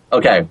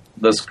 Okay,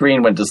 the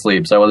screen went to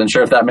sleep, so I wasn't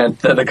sure if that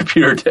meant that the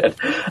computer did.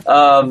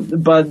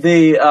 But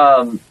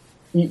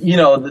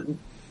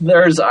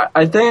there's,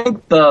 I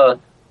think the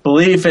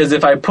belief is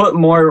if I put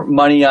more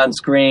money on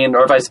screen,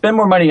 or if I spend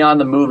more money on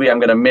the movie, I'm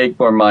going to make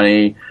more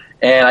money.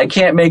 And I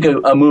can't make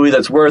a movie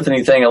that's worth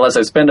anything unless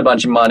I spend a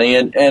bunch of money.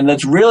 And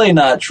that's really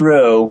not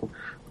true.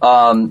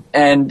 So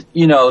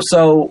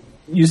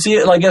you see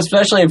it, like,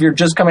 especially if you're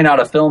just coming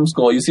out of film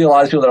school, you see a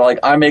lot of people that are like,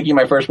 I'm making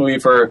my first movie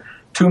for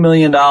 $2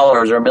 million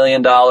or $1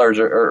 million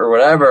or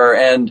whatever.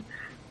 And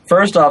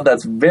first off,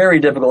 that's very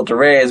difficult to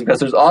raise because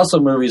there's also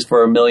movies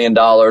for $1 million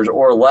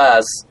or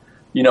less,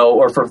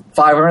 or for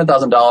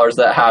 $500,000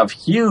 that have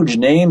huge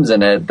names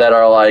in it that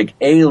are like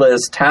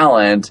A-list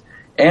talent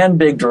and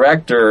big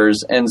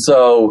directors. And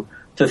so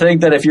to think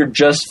that if you're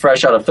just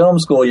fresh out of film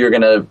school, you're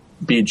going to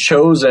be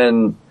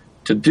chosen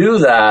to do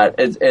that,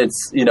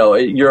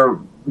 you're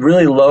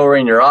really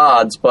lowering your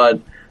odds. But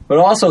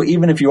also,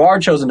 even if you are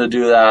chosen to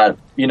do that,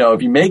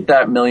 if you make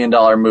that $1 million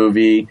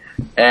movie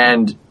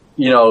and,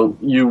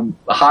 you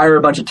hire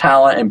a bunch of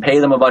talent and pay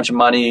them a bunch of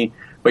money,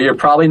 but you're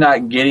probably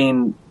not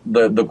getting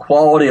the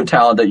quality of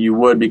talent that you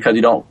would because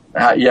you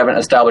haven't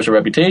established a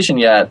reputation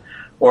yet,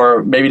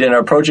 or maybe didn't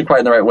approach it quite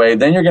in the right way,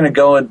 then you're going to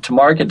go into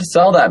market to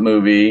sell that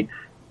movie.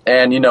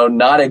 And,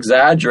 not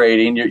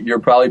exaggerating, you'll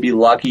probably be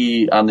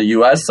lucky on the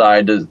U.S.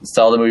 side to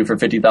sell the movie for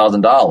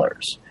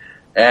 $50,000.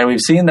 And we've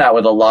seen that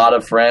with a lot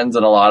of friends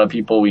and a lot of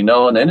people we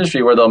know in the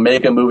industry where they'll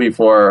make a movie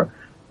for,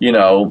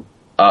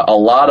 a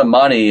lot of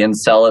money and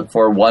sell it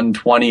for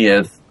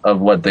 1/20th of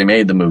what they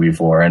made the movie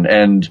for.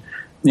 And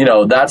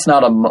that's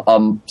not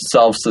a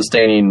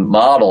self-sustaining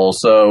model.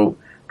 So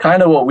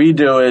kind of what we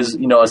do is,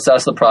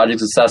 assess the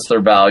projects, assess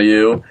their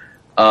value,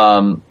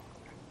 and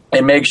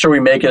make sure we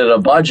make it at a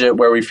budget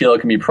where we feel it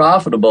can be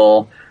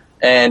profitable.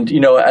 And,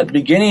 at the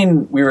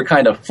beginning, we were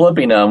kind of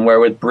flipping them, where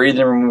with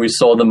Breathing Room, we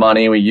sold the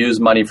money, and we used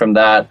money from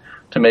that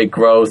to make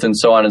growth and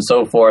so on and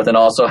so forth, and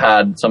also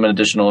had some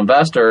additional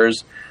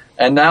investors.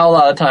 And now a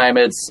lot of time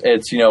it's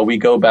we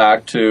go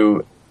back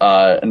to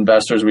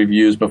investors we've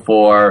used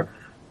before,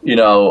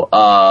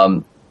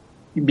 because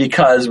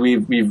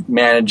we've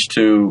managed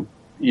to,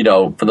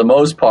 for the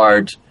most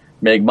part,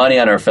 make money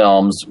on our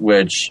films,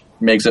 which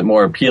makes it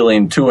more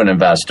appealing to an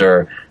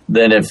investor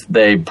than if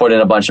they put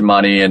in a bunch of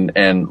money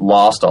and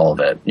lost all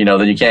of it.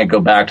 Then you can't go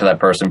back to that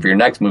person for your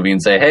next movie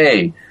and say,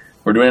 hey,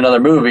 we're doing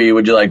another movie.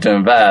 Would you like to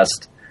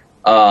invest?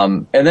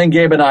 And then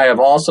Gabe and I have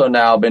also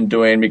now been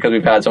doing, because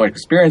we've had so much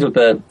experience with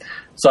it,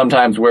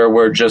 sometimes where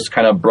we're just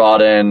kind of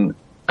brought in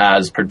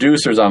as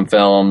producers on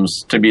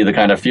films to be the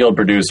kind of field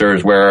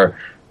producers where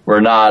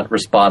we're not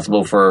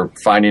responsible for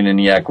finding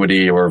any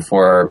equity or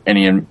for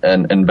any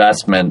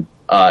investment.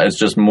 It's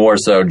just more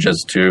so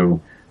just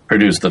to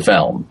produce the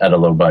film at a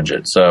low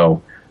budget.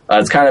 So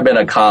it's kind of been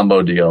a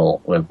combo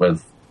deal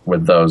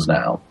with those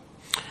now.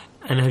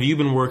 And have you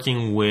been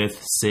working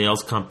with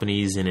sales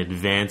companies in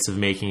advance of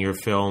making your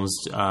films?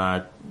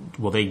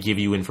 Will they give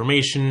you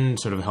information,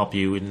 sort of help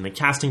you in the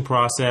casting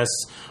process,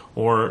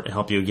 or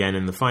help you again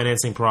in the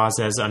financing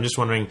process? I'm just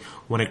wondering,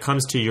 when it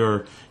comes to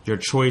your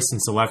choice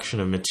and selection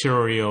of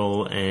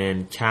material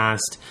and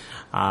cast,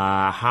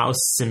 how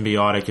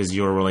symbiotic is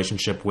your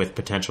relationship with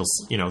potential,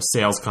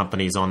 sales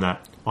companies on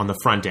the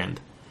front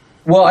end?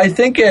 Well, I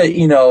think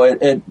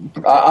it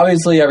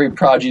obviously every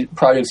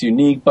project's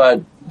unique,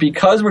 but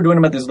because we're doing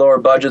them at these lower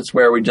budgets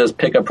where we just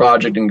pick a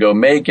project and go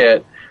make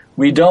it,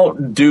 we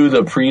don't do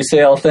the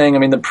pre-sale thing. I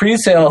mean, the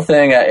pre-sale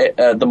thing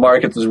at the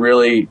markets is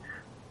really,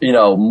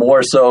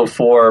 more so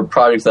for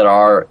projects that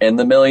are in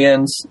the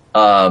millions,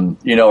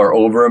 or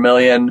over $1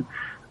 million.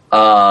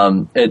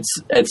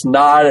 It's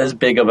not as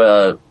big of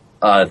a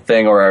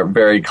thing or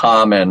very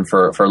common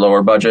for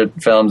lower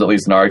budget films, at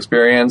least in our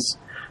experience.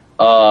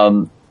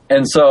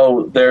 And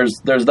so there's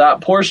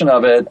that portion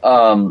of it.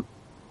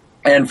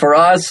 And for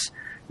us,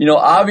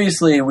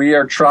 obviously we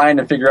are trying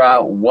to figure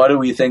out what do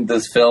we think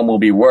this film will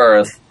be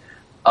worth.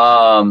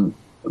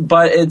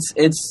 But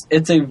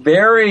it's a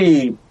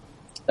very,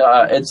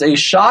 it's a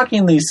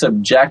shockingly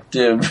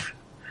subjective,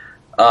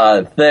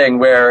 thing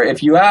where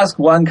if you ask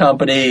one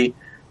company,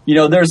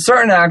 there's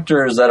certain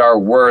actors that are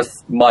worth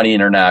money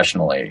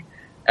internationally,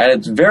 and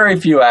it's very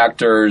few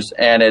actors,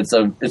 and it's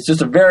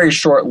just a very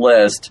short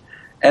list.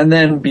 And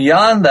then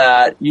beyond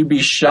that, you'd be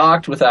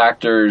shocked with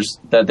actors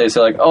that they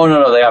say like, oh,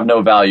 no, they have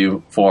no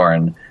value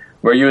foreign,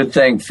 where you would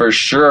think for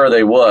sure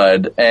they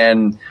would.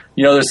 And,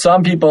 there's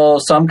some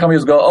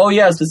companies go, oh,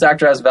 yes, this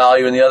actor has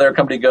value. And the other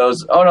company goes,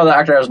 oh, no, the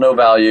actor has no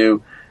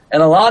value.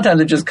 And a lot of times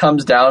it just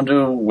comes down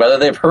to whether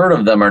they've heard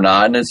of them or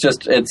not. And it's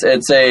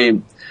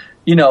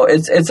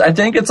I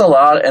think it's a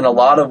lot in a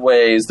lot of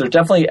ways. There's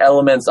definitely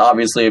elements,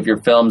 obviously, if your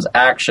film's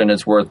action,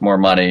 it's worth more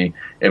money.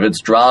 If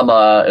it's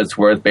drama, it's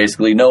worth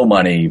basically no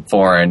money,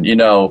 foreign,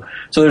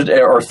 so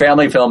or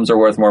family films are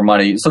worth more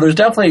money. So there's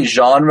definitely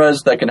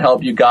genres that can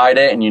help you guide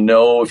it, and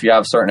if you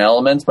have certain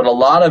elements, but a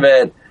lot of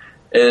it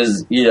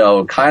is,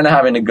 kind of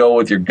having to go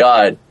with your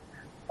gut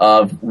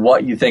of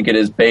what you think it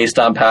is based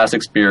on past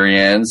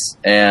experience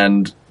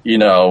and,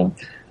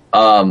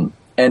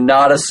 and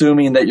not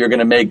assuming that you're going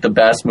to make the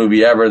best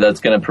movie ever that's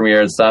going to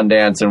premiere at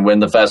Sundance and win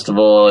the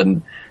festival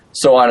and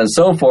so on and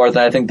so forth.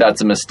 And I think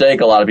that's a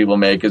mistake a lot of people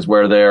make, is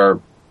where they're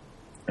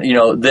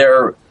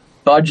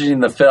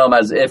budgeting the film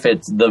as if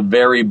it's the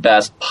very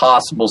best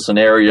possible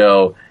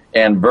scenario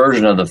and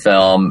version of the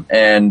film.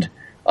 And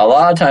a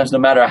lot of times, no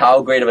matter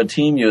how great of a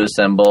team you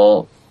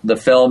assemble, the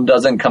film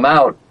doesn't come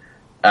out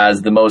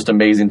as the most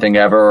amazing thing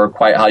ever or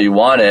quite how you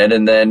want it.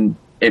 And then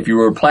if you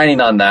were planning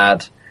on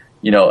that,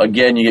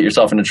 again, you get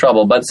yourself into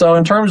trouble. But so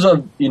in terms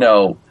of,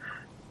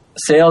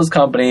 sales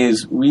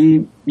companies,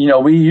 we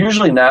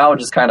usually now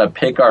just kind of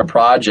pick our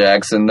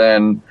projects, and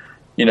then,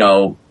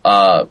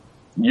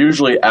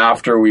 usually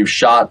after we've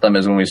shot them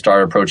is when we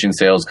start approaching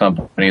sales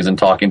companies and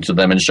talking to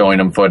them and showing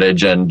them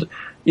footage. And,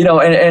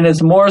 and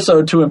it's more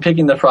so too, in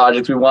picking the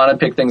projects, we want to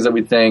pick things that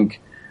we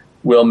think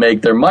will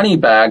make their money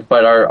back.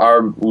 But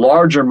our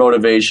larger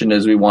motivation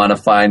is we want to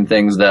find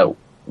things that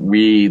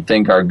we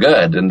think are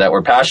good and that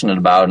we're passionate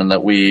about and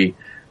that we,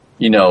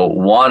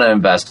 want to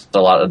invest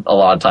a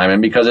lot of time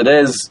in, because it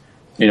is,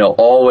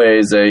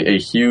 always a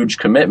huge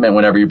commitment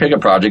whenever you pick a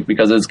project,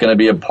 because it's going to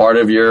be a part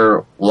of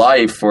your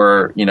life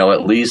for,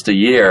 at least a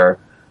year,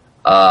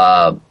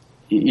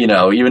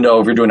 even though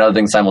if you're doing other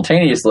things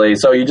simultaneously.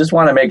 So you just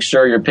want to make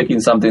sure you're picking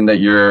something that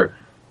you're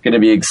going to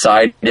be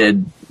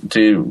excited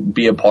to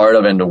be a part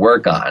of and to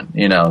work on,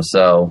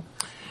 So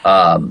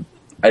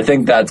I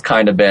think that's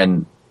kind of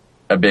been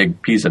a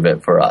big piece of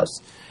it for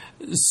us.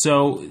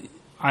 So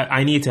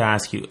I need to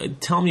ask you,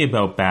 tell me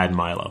about Bad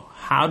Milo.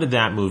 How did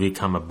that movie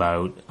come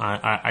about?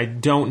 I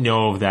don't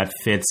know if that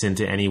fits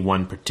into any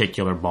one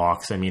particular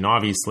box. I mean,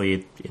 obviously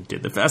it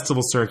did the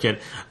festival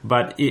circuit,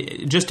 but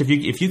just if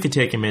you could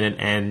take a minute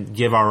and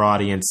give our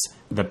audience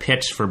the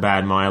pitch for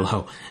Bad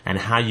Milo and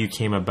how you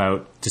came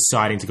about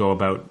deciding to go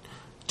about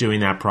doing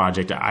that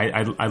project.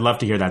 I'd love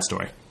to hear that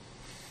story.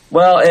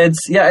 Well,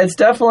 it's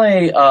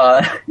definitely,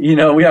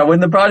 when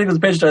the project was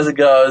pitched as it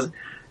goes,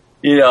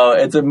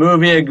 it's a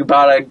movie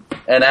about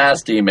an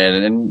ass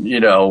demon and,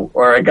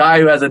 or a guy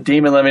who has a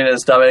demon living in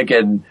his stomach,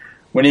 and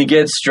when he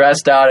gets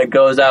stressed out, it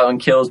goes out and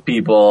kills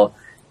people.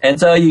 And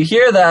so you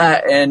hear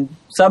that, and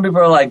some people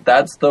are like,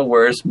 that's the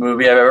worst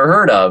movie I've ever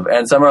heard of.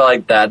 And some are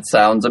like, that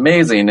sounds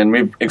amazing. And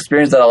we've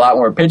experienced that a lot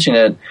when we're pitching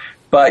it.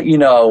 But,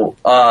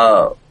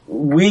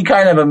 we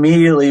kind of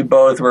immediately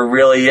both were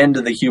really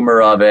into the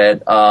humor of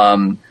it.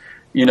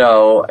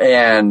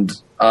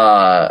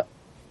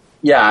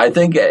 I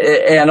think,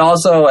 and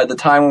also at the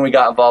time when we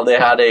got involved, they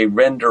had a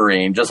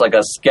rendering, just like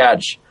a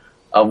sketch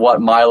of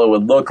what Milo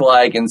would look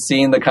like, and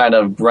seeing the kind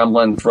of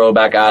Gremlin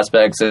throwback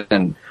aspects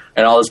and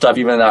all this stuff,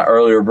 even in that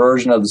earlier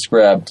version of the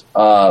script.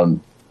 I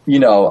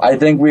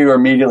think we were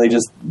immediately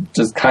just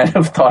kind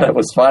of thought it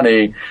was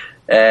funny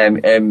and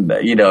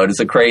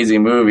it's a crazy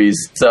movie.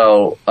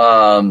 So,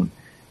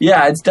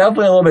 it's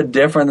definitely a little bit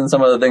different than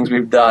some of the things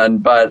we've done.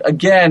 But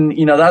again,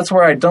 that's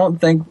where I don't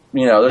think,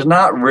 there's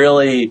not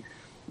really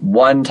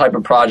one type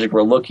of project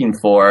we're looking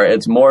for.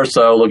 It's more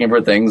so looking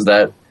for things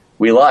that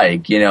we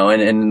like,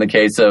 and in the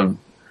case of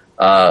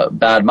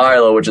Bad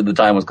Milo, which at the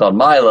time was called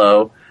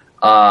Milo,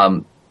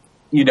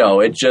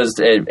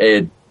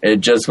 it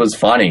just was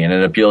funny and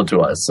it appealed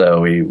to us.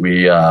 So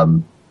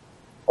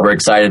we're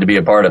excited to be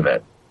a part of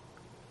it.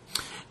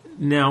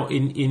 Now,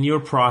 in your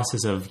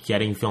process of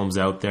getting films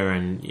out there,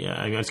 and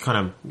I just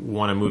kind of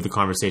want to move the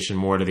conversation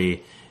more to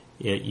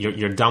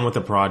you're done with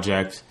the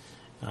project,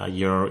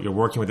 you're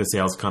working with a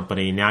sales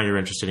company, now you're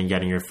interested in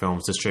getting your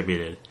films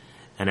distributed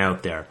and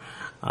out there.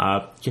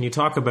 Can you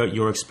talk about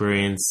your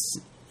experience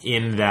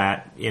in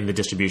the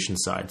distribution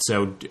side?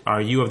 So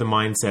are you of the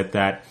mindset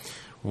that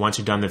once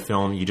you've done the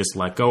film, you just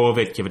let go of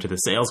it, give it to the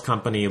sales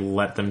company,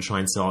 let them try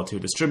and sell it to a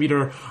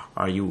distributor?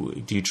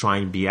 Do you try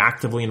and be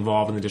actively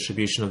involved in the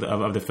distribution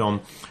of the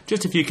film?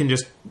 Just if you can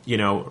just,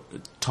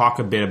 talk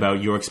a bit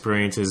about your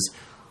experiences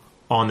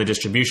on the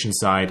distribution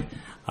side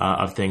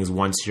of things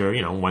once you're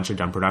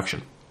done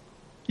production.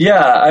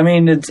 Yeah, I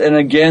mean, it's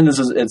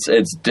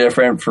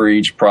different for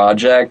each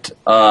project.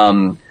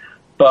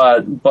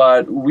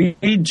 But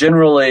we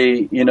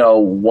generally,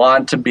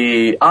 want to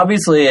be,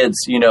 obviously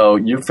it's,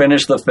 you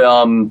finish the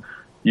film,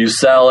 you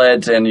sell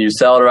it, and you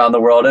sell it around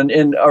the world.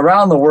 And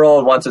around the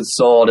world, once it's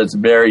sold, it's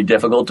very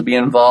difficult to be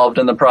involved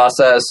in the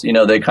process.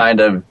 They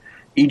kind of,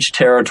 each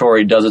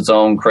territory does its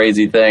own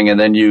crazy thing, and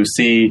then you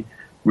see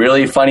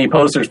really funny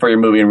posters for your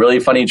movie and really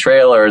funny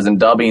trailers and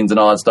dubbings and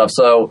all that stuff.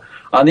 So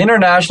on the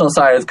international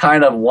side, it's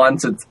kind of,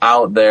 once it's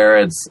out there,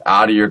 it's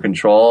out of your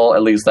control.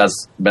 At least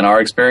that's been our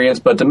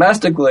experience. But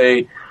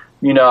domestically,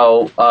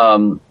 it's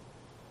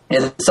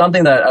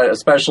something that,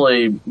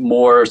 especially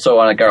more so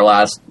on like our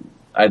last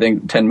I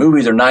think 10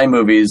 movies or 9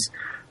 movies,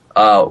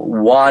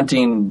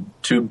 wanting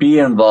to be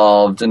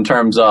involved in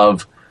terms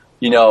of,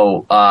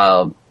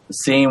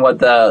 seeing what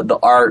the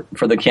art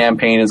for the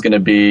campaign is going to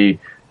be,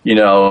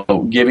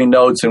 giving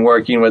notes and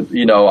working with,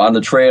 on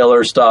the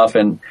trailer stuff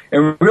and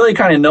really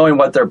kind of knowing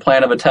what their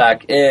plan of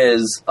attack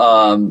is.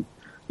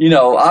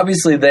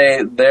 Obviously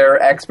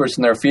they're experts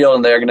in their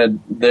field and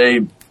they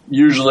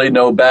usually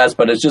know best,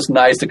 but it's just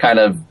nice to kind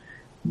of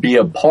be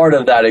a part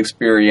of that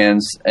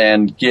experience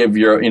and give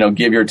your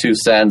 2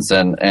 cents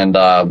and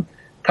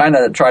kind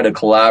of try to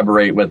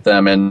collaborate with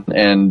them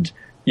and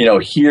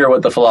hear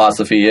what the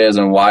philosophy is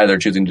and why they're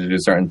choosing to do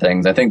certain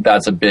things. I think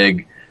that's a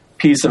big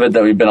piece of it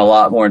that we've been a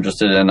lot more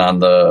interested in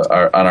on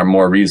our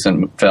more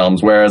recent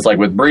films. Whereas like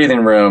with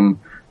Breathing Room,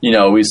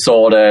 we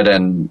sold it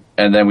and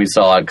then we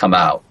saw it come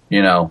out,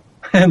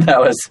 and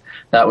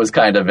that was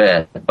kind of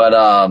it.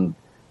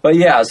 But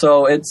yeah,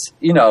 so it's,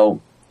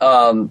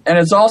 and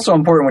it's also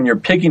important when you're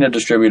picking a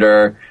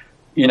distributor,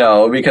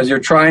 because you're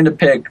trying to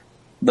pick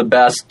the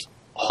best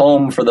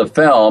home for the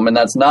film, and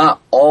that's not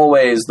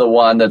always the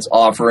one that's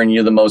offering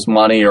you the most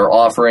money or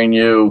offering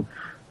you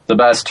the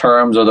best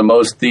terms or the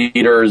most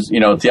theaters,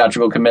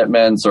 theatrical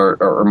commitments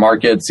or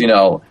markets,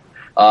 it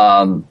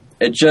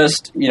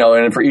just,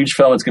 and for each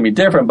film it's going to be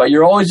different, but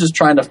you're always just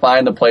trying to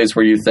find the place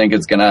where you think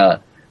it's going to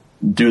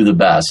do the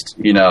best,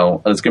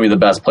 it's going to be the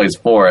best place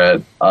for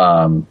it.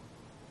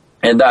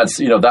 And that's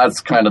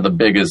kind of the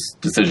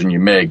biggest decision you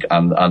make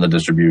on the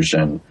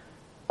distribution.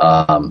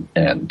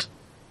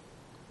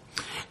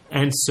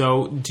 And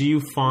so do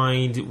you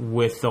find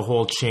with the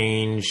whole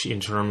change in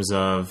terms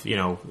of, the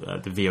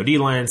VOD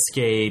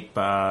landscape,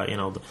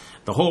 the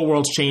whole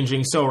world's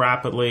changing so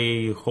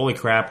rapidly, holy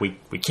crap, we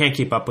can't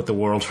keep up with the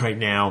world right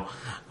now.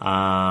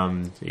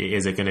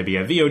 Is it going to be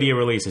a VOD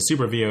release, a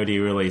super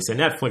VOD release, a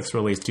Netflix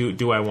release?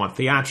 Do I want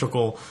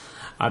theatrical?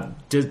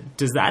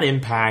 Does that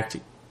impact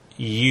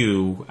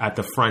you at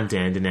the front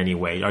end in any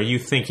way? Are you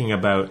thinking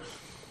about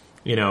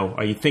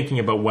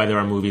whether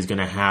a movie is going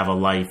to have a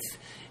life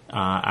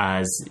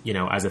as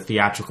a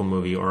theatrical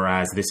movie, or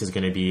as this is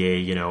going to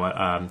be a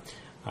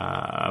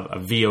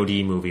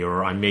VOD movie,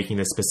 or I'm making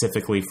this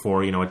specifically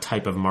for a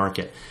type of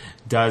market?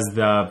 Does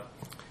the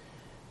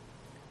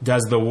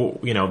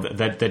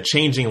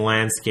changing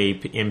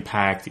landscape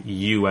impact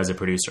you as a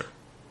producer?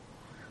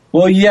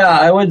 Well, yeah,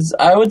 I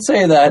would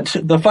say that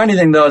the funny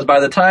thing though is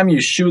by the time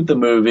you shoot the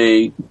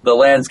movie, the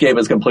landscape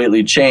has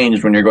completely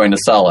changed when you're going to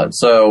sell it.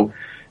 So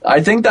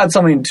I think that's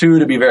something too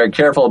to be very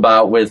careful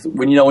about with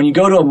when you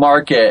go to a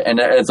market and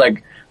it's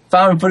like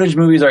found footage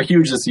movies are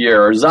huge this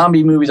year, or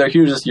zombie movies are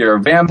huge this year, or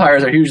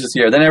vampires are huge this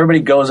year. Then everybody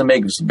goes and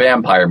makes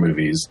vampire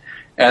movies.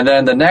 And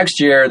then the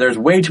next year there's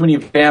way too many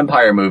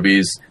vampire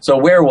movies, so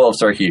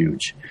werewolves are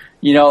huge.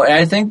 And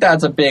I think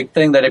that's a big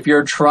thing, that if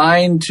you're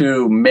trying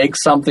to make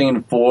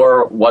something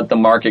for what the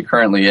market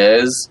currently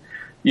is,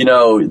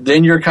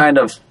 then you're kind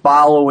of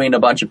following a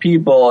bunch of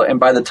people, and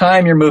by the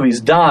time your movie's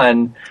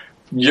done,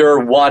 you're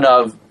one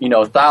of,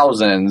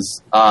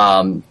 thousands.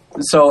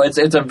 So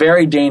it's a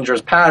very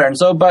dangerous pattern.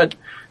 So, but,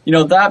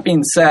 that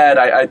being said,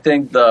 I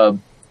think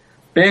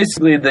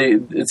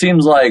it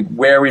seems like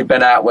where we've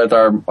been at with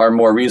our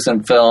more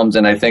recent films,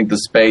 and I think the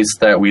space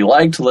that we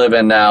like to live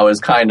in now is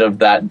kind of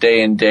that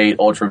day and date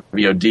ultra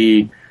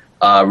VOD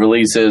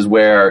releases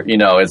where,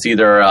 it's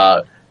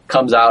either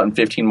comes out in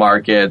 15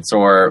 markets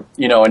or,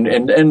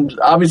 and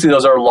obviously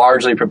those are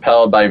largely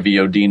propelled by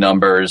VOD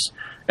numbers.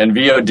 And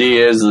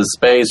VOD is the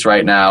space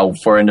right now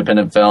for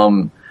independent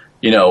film,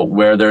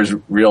 where there's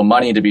real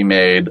money to be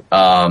made.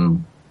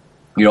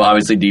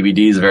 Obviously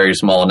DVD is very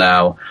small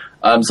now.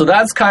 So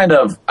that's kind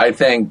of, I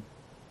think,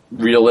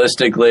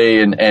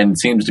 realistically, and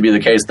seems to be the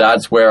case,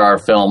 that's where our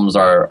films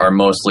are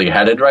mostly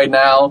headed right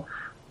now.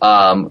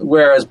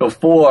 Whereas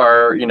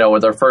before,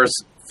 with our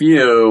first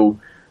few,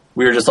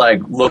 we were just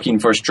like looking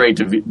for straight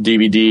to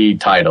DVD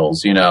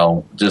titles,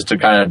 just to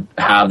kind of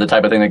have the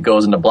type of thing that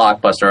goes into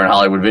Blockbuster and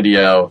Hollywood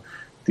Video,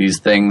 these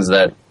things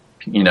that,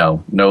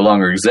 no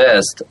longer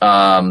exist.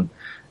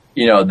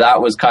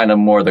 That was kind of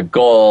more the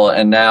goal.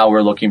 And now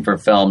we're looking for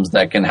films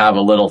that can have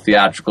a little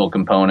theatrical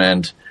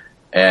component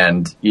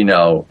and,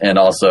 and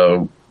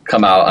also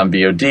come out on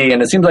VOD.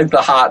 And it seems like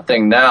the hot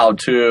thing now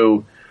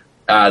too,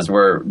 as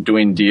we're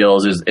doing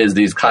deals is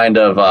these kind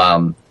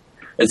of,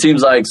 it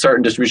seems like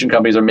certain distribution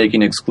companies are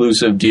making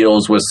exclusive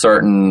deals with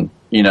certain,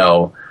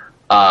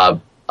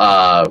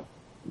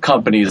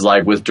 companies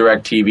like with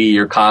DirecTV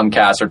or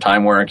Comcast or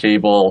Time Warner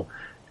Cable.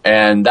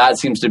 And that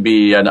seems to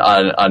be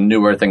a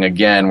newer thing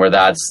again, where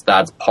that's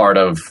part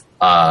of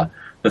the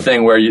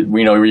thing where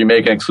where you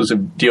make an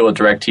exclusive deal with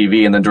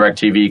DirecTV, and then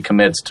DirecTV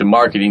commits to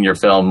marketing your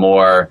film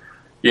more.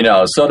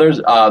 So there's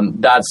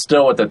that's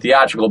still with the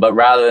theatrical, but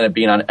rather than it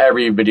being on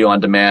every video on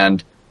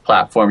demand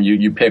platform,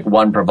 you pick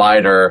one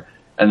provider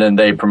and then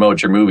they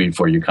promote your movie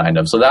for you, kind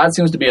of. So that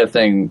seems to be a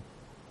thing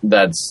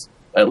that's,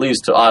 at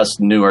least to us,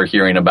 newer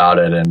hearing about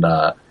it, and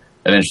an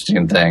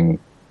interesting thing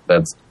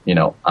that's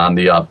on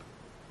the up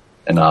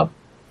and up.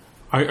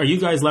 Are you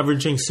guys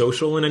leveraging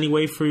social in any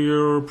way for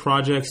your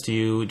projects? Do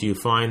you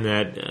find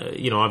that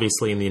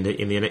obviously in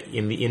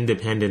the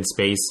independent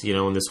space,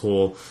 in this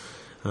whole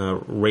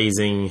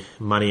raising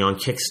money on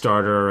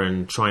Kickstarter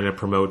and trying to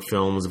promote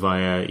films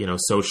via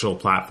social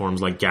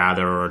platforms like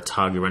Gather or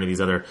Tug or any of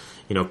these other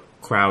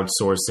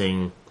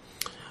crowdsourcing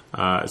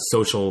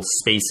social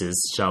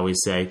spaces, shall we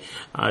say?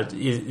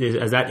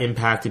 Has that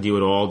impacted you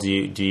at all?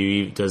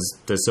 Does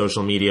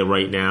social media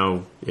right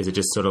now, is it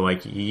just sort of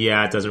like,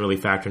 it doesn't really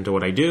factor into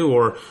what I do,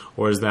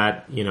 or is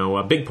that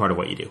a big part of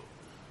what you do?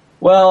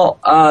 Well,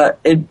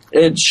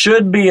 it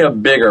should be a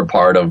bigger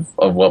part of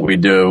what we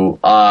do.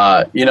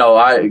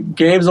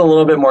 Gabe's a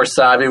little bit more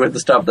savvy with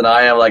the stuff than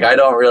I am. Like, I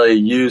don't really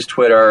use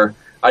Twitter.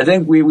 I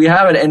think we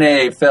have an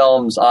NA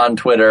Films on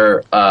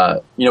Twitter.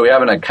 We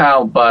have an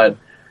account, but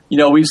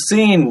we've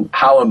seen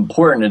how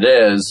important it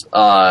is.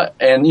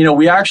 And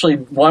we actually,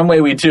 one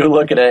way we do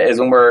look at it is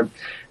when we're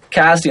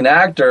casting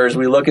actors,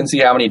 we look and see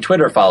how many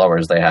Twitter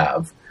followers they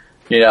have.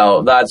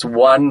 That's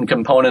one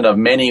component of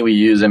many we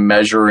use in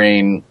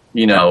measuring,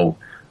 when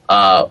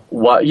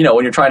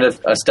you're trying to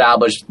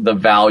establish the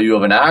value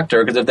of an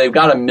actor. Because if they've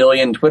got 1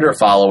 million Twitter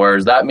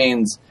followers, that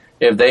means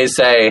if they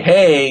say,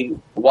 hey,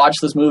 watch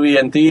this movie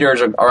in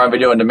theaters or on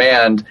video on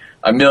demand,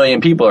 1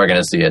 million people are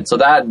going to see it. So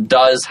that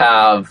does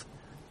have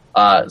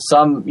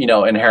some,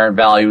 inherent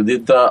value.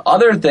 The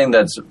other thing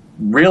that's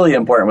really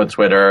important with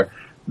Twitter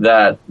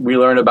that we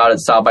learned about at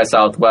South by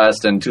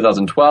Southwest in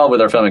 2012 with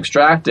our film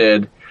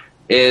Extracted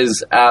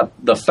is at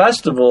the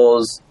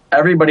festivals,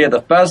 everybody at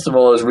the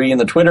festival is reading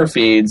the Twitter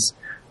feeds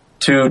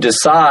to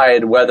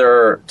decide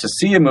whether to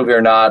see a movie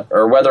or not,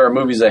 or whether a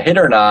movie's a hit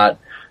or not.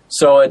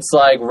 So it's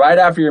like right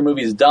after your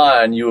movie's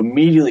done, you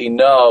immediately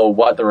know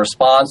what the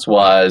response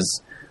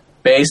was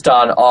based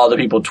on all the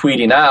people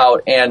tweeting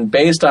out, and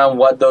based on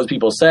what those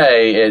people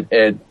say,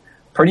 it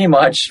pretty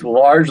much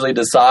largely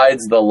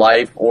decides the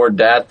life or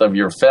death of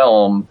your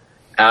film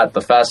at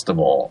the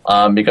festival,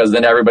 because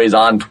then everybody's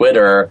on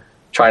Twitter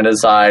trying to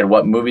decide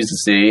what movies to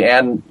see,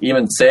 and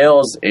even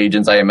sales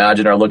agents, I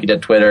imagine, are looking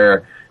at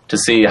Twitter to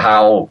see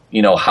how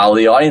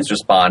the audience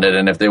responded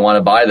and if they want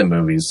to buy the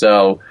movies.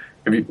 So,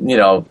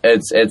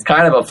 it's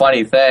kind of a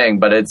funny thing,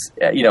 but it's,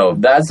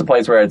 that's the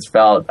place where I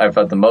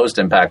felt the most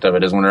impact of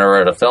it is whenever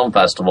we're at a film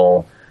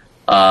festival,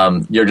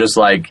 you're just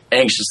like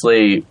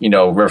anxiously,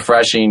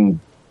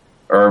 refreshing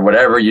or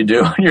whatever you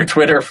do on your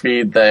Twitter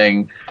feed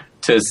thing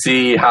to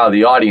see how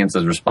the audience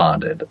has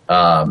responded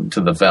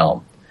to the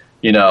film.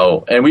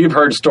 And we've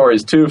heard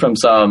stories too from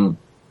some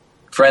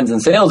friends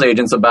and sales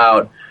agents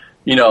about,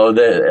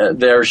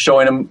 they're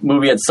showing a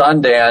movie at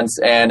Sundance,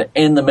 and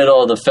in the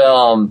middle of the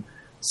film,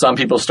 some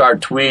people start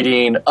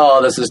tweeting,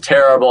 oh, this is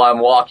terrible, I'm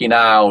walking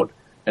out,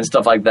 and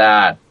stuff like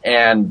that.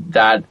 And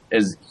that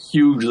has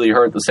hugely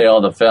hurt the sale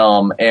of the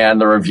film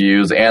and the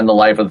reviews and the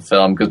life of the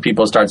film, because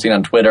people start seeing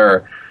on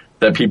Twitter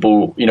that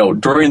people,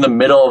 during the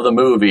middle of the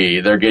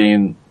movie, they're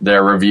getting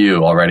their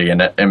review already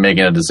and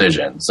making a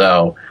decision.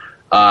 So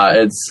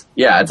it's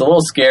a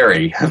little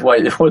scary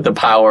with the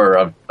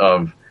power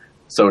of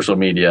social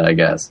media, I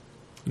guess.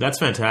 That's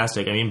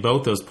fantastic. I mean,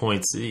 both those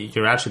points,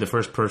 you're actually the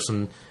first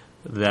person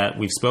that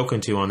we've spoken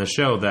to on the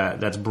show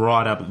that's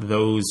brought up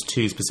those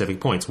two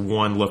specific points.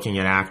 One, looking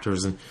at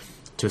actors and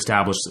to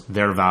establish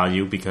their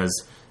value,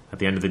 because at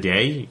the end of the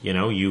day,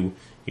 you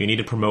need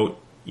to promote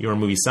your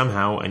movie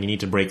somehow, and you need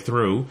to break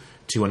through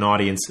to an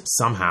audience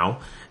somehow.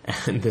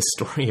 And this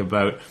story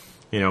about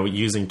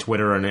using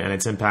Twitter and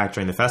its impact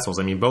during the festivals,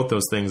 I mean, both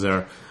those things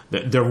they're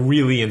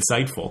really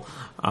insightful.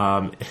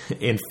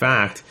 In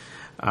fact,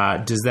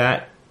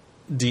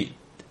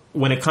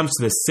 when it comes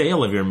to the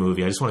sale of your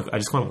movie, I just want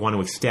to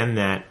extend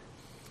that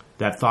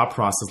thought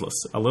process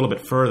a little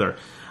bit further.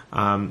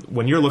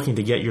 When you're looking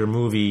to get your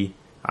movie,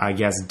 I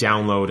guess,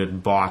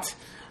 downloaded, bought,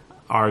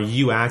 are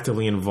you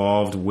actively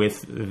involved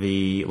with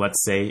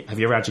let's say, have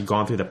you ever actually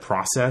gone through the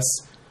process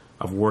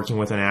of working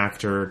with an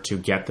actor to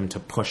get them to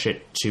push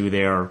it to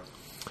their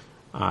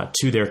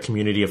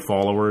community of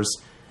followers?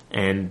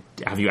 And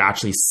have you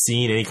actually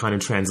seen any kind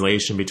of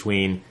translation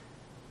between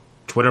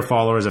Twitter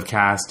followers of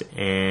cast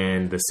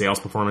and the sales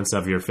performance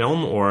of your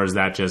film, or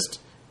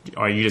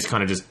are you just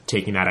kind of just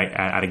taking that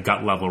at a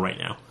gut level right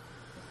now?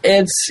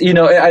 It's,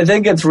 I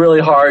think it's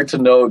really hard to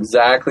know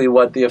exactly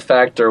what the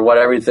effect or what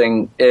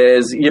everything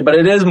is, but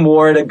it is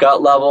more at a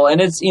gut level, and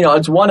it's,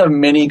 it's one of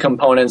many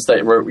components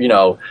that we're,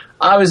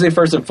 obviously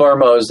first and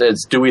foremost,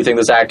 it's, do we think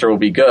this actor will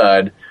be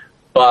good?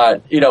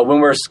 But, when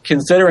we're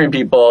considering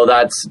people,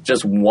 that's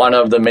just one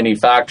of the many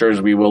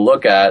factors we will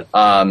look at,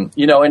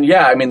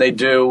 they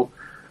do.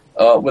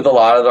 With a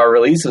lot of our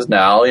releases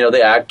now,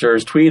 the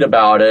actors tweet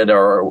about it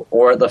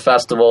or at the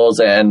festivals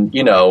and,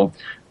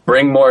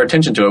 bring more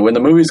attention to it. When the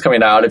movie's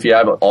coming out, if you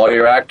have all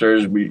your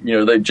actors,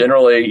 they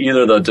generally,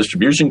 either the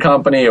distribution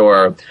company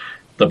or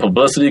the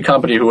publicity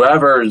company,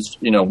 whoever's,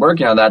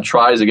 working on that,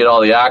 tries to get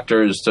all the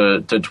actors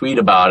to tweet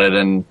about it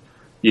and,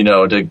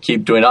 to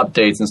keep doing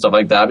updates and stuff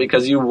like that,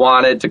 because you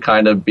want it to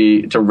kind of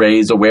to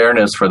raise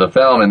awareness for the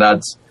film. And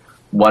that's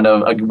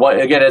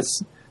again,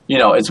 it's,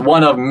 it's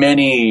one of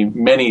many,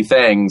 many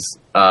things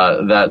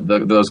that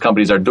those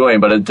companies are doing,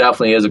 but it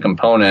definitely is a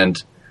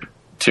component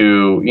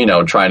to,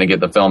 trying to get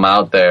the film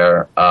out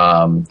there.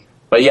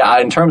 But yeah,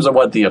 in terms of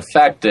what the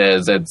effect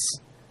is, it's,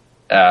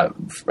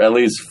 at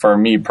least for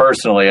me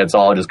personally, it's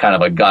all just kind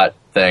of a gut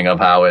thing of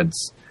how it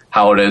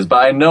is.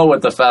 But I know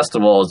with the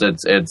festivals,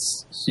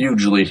 it's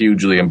hugely,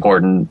 hugely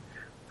important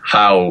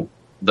how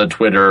the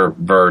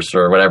Twitterverse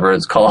or whatever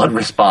it's called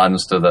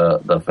responds to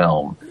the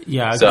film.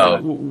 Yeah,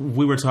 so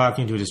we were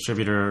talking to a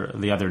distributor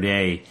the other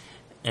day,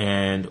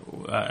 and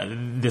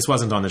this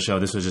wasn't on the show.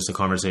 This was just a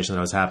conversation that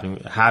I was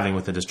having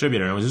with the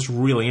distributor. And it was just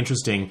really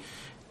interesting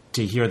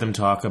to hear them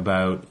talk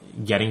about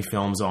getting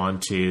films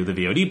onto the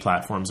VOD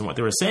platforms. And what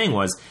they were saying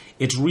was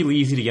it's really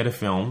easy to get a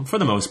film, for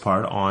the most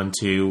part,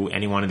 onto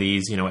any one of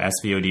these,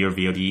 SVOD or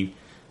VOD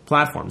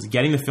platforms.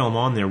 Getting the film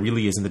on there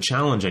really isn't the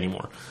challenge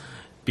anymore,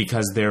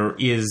 because there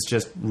is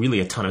just really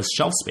a ton of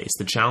shelf space.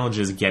 The challenge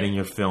is getting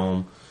your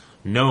film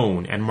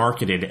known and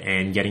marketed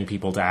and getting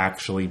people to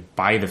actually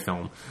buy the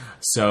film.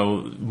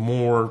 So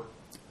more,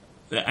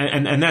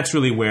 and that's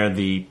really where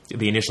the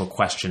initial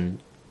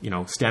question,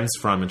 stems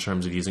from in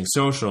terms of using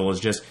social, is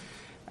just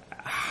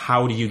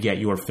how do you get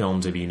your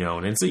film to be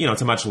known? And so,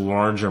 it's a much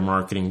larger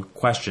marketing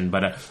question,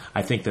 but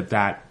I think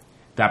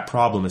that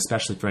problem,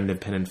 especially for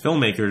independent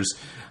filmmakers,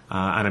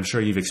 and I'm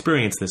sure you've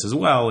experienced this as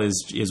well,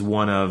 is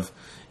one of,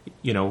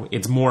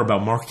 it's more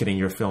about marketing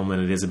your film than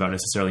it is about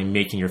necessarily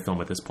making your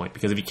film at this point.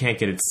 Because if you can't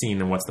get it seen,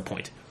 then what's the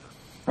point?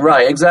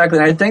 Right, exactly.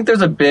 And I think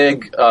there's a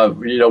big, I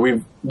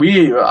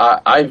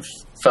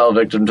fell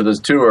victim to this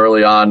too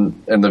early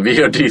on in the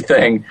VOD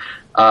thing,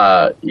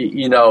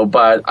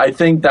 but I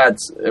think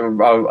that's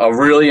a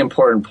really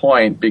important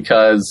point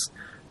because,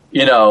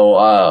 with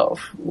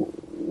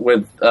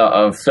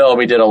a film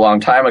we did a long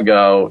time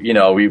ago,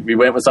 we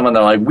went with someone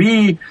that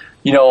we're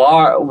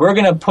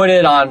going to put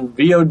it on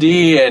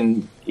VOD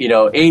and,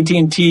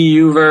 AT&T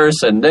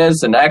Uverse and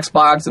this and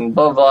Xbox and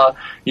blah, blah.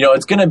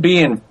 It's going to be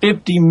in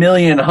 50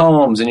 million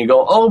homes. And you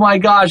go, oh my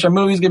gosh, our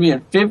movie's going to be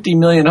in 50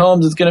 million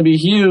homes. It's going to be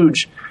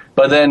huge.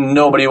 But then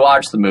nobody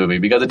watched the movie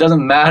because it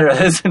doesn't matter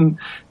that it's in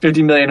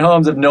 50 million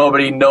homes if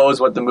nobody knows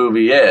what the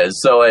movie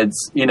is. So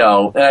it's,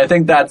 and I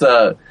think that's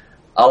a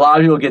lot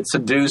of people get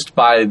seduced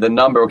by the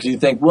number because you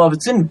think, well, if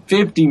it's in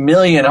 50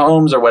 million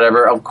homes or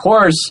whatever, of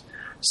course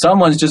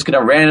someone's just going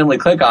to randomly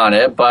click on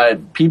it,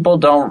 but people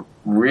don't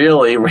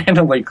really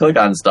randomly click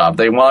on stuff.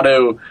 They want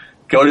to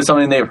go to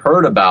something they've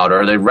heard about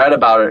or they've read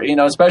about it,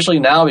 especially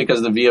now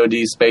because the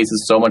VOD space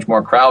is so much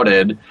more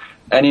crowded.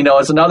 And,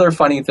 it's another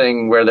funny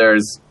thing where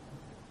there's,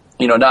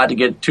 not to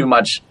get too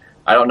much,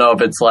 I don't know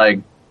if it's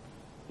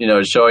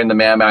showing the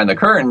man behind the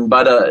curtain,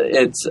 but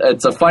it's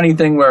a funny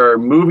thing where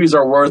movies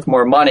are worth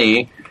more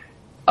money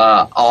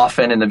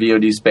often in the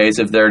VOD space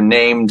if they're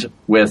named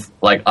with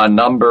a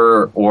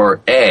number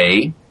or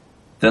A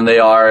than they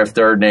are if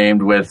they're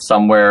named with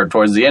somewhere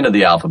towards the end of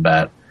the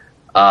alphabet.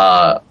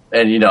 And,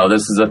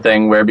 this is a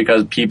thing where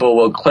because people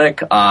will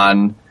click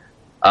on,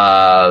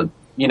 the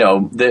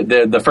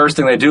first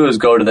thing they do is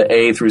go to the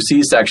A through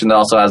C section that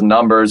also has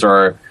numbers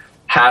or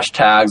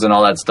hashtags and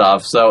all that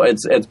stuff. So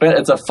it's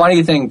a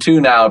funny thing too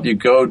now if you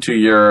go to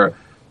your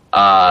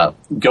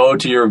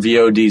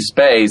VOD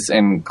space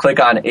and click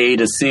on A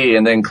to C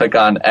and then click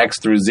on X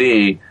through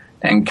Z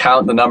and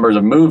count the numbers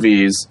of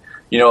movies.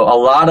 A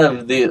lot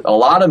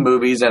of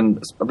movies,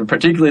 and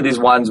particularly these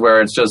ones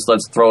where it's just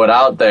let's throw it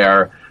out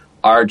there,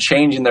 are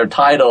changing their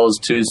titles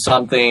to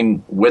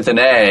something with an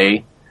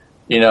A,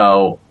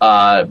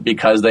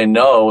 because they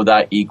know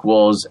that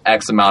equals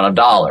X amount of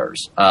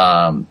dollars.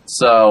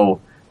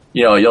 So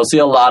you'll see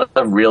a lot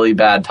of really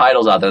bad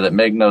titles out there that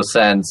make no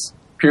sense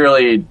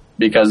purely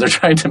because they're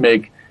trying to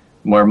make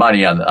more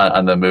money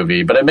on the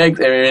movie. But it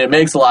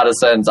makes a lot of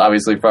sense,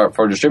 obviously, for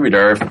a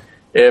distributor.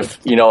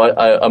 If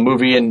a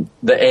movie in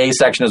the A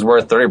section is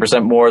worth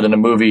 30% more than a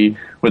movie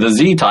with a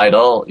Z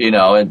title,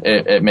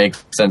 it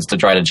makes sense to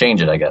try to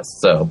change it, I guess.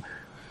 So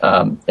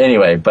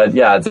anyway, but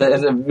yeah,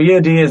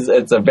 VOD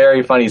it's a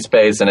very funny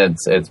space, and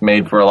it's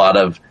made for a lot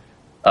of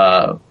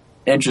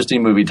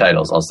interesting movie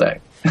titles, I'll say.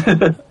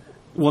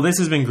 Well, this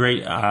has been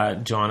great,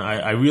 John.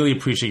 I really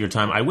appreciate your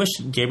time. I wish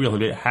Gabriel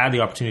had the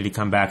opportunity to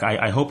come back.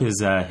 I hope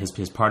his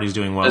party's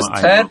doing well. His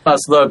tent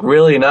must look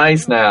really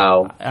nice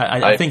now.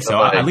 I think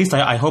so. At least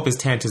I hope his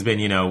tent has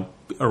been,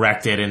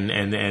 erected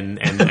and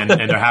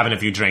they're having a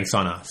few drinks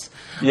on us.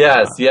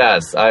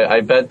 Yes.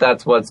 I bet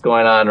that's what's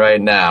going on right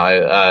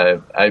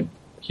now.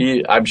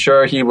 I'm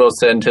sure he will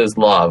send his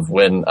love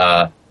when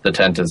the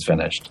tent is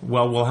finished.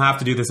 Well, we'll have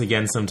to do this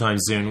again sometime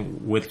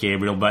soon with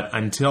Gabriel, but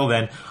until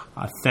then,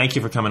 thank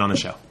you for coming on the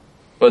show.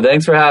 Well,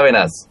 thanks for having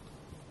us.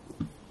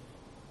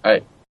 All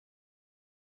right.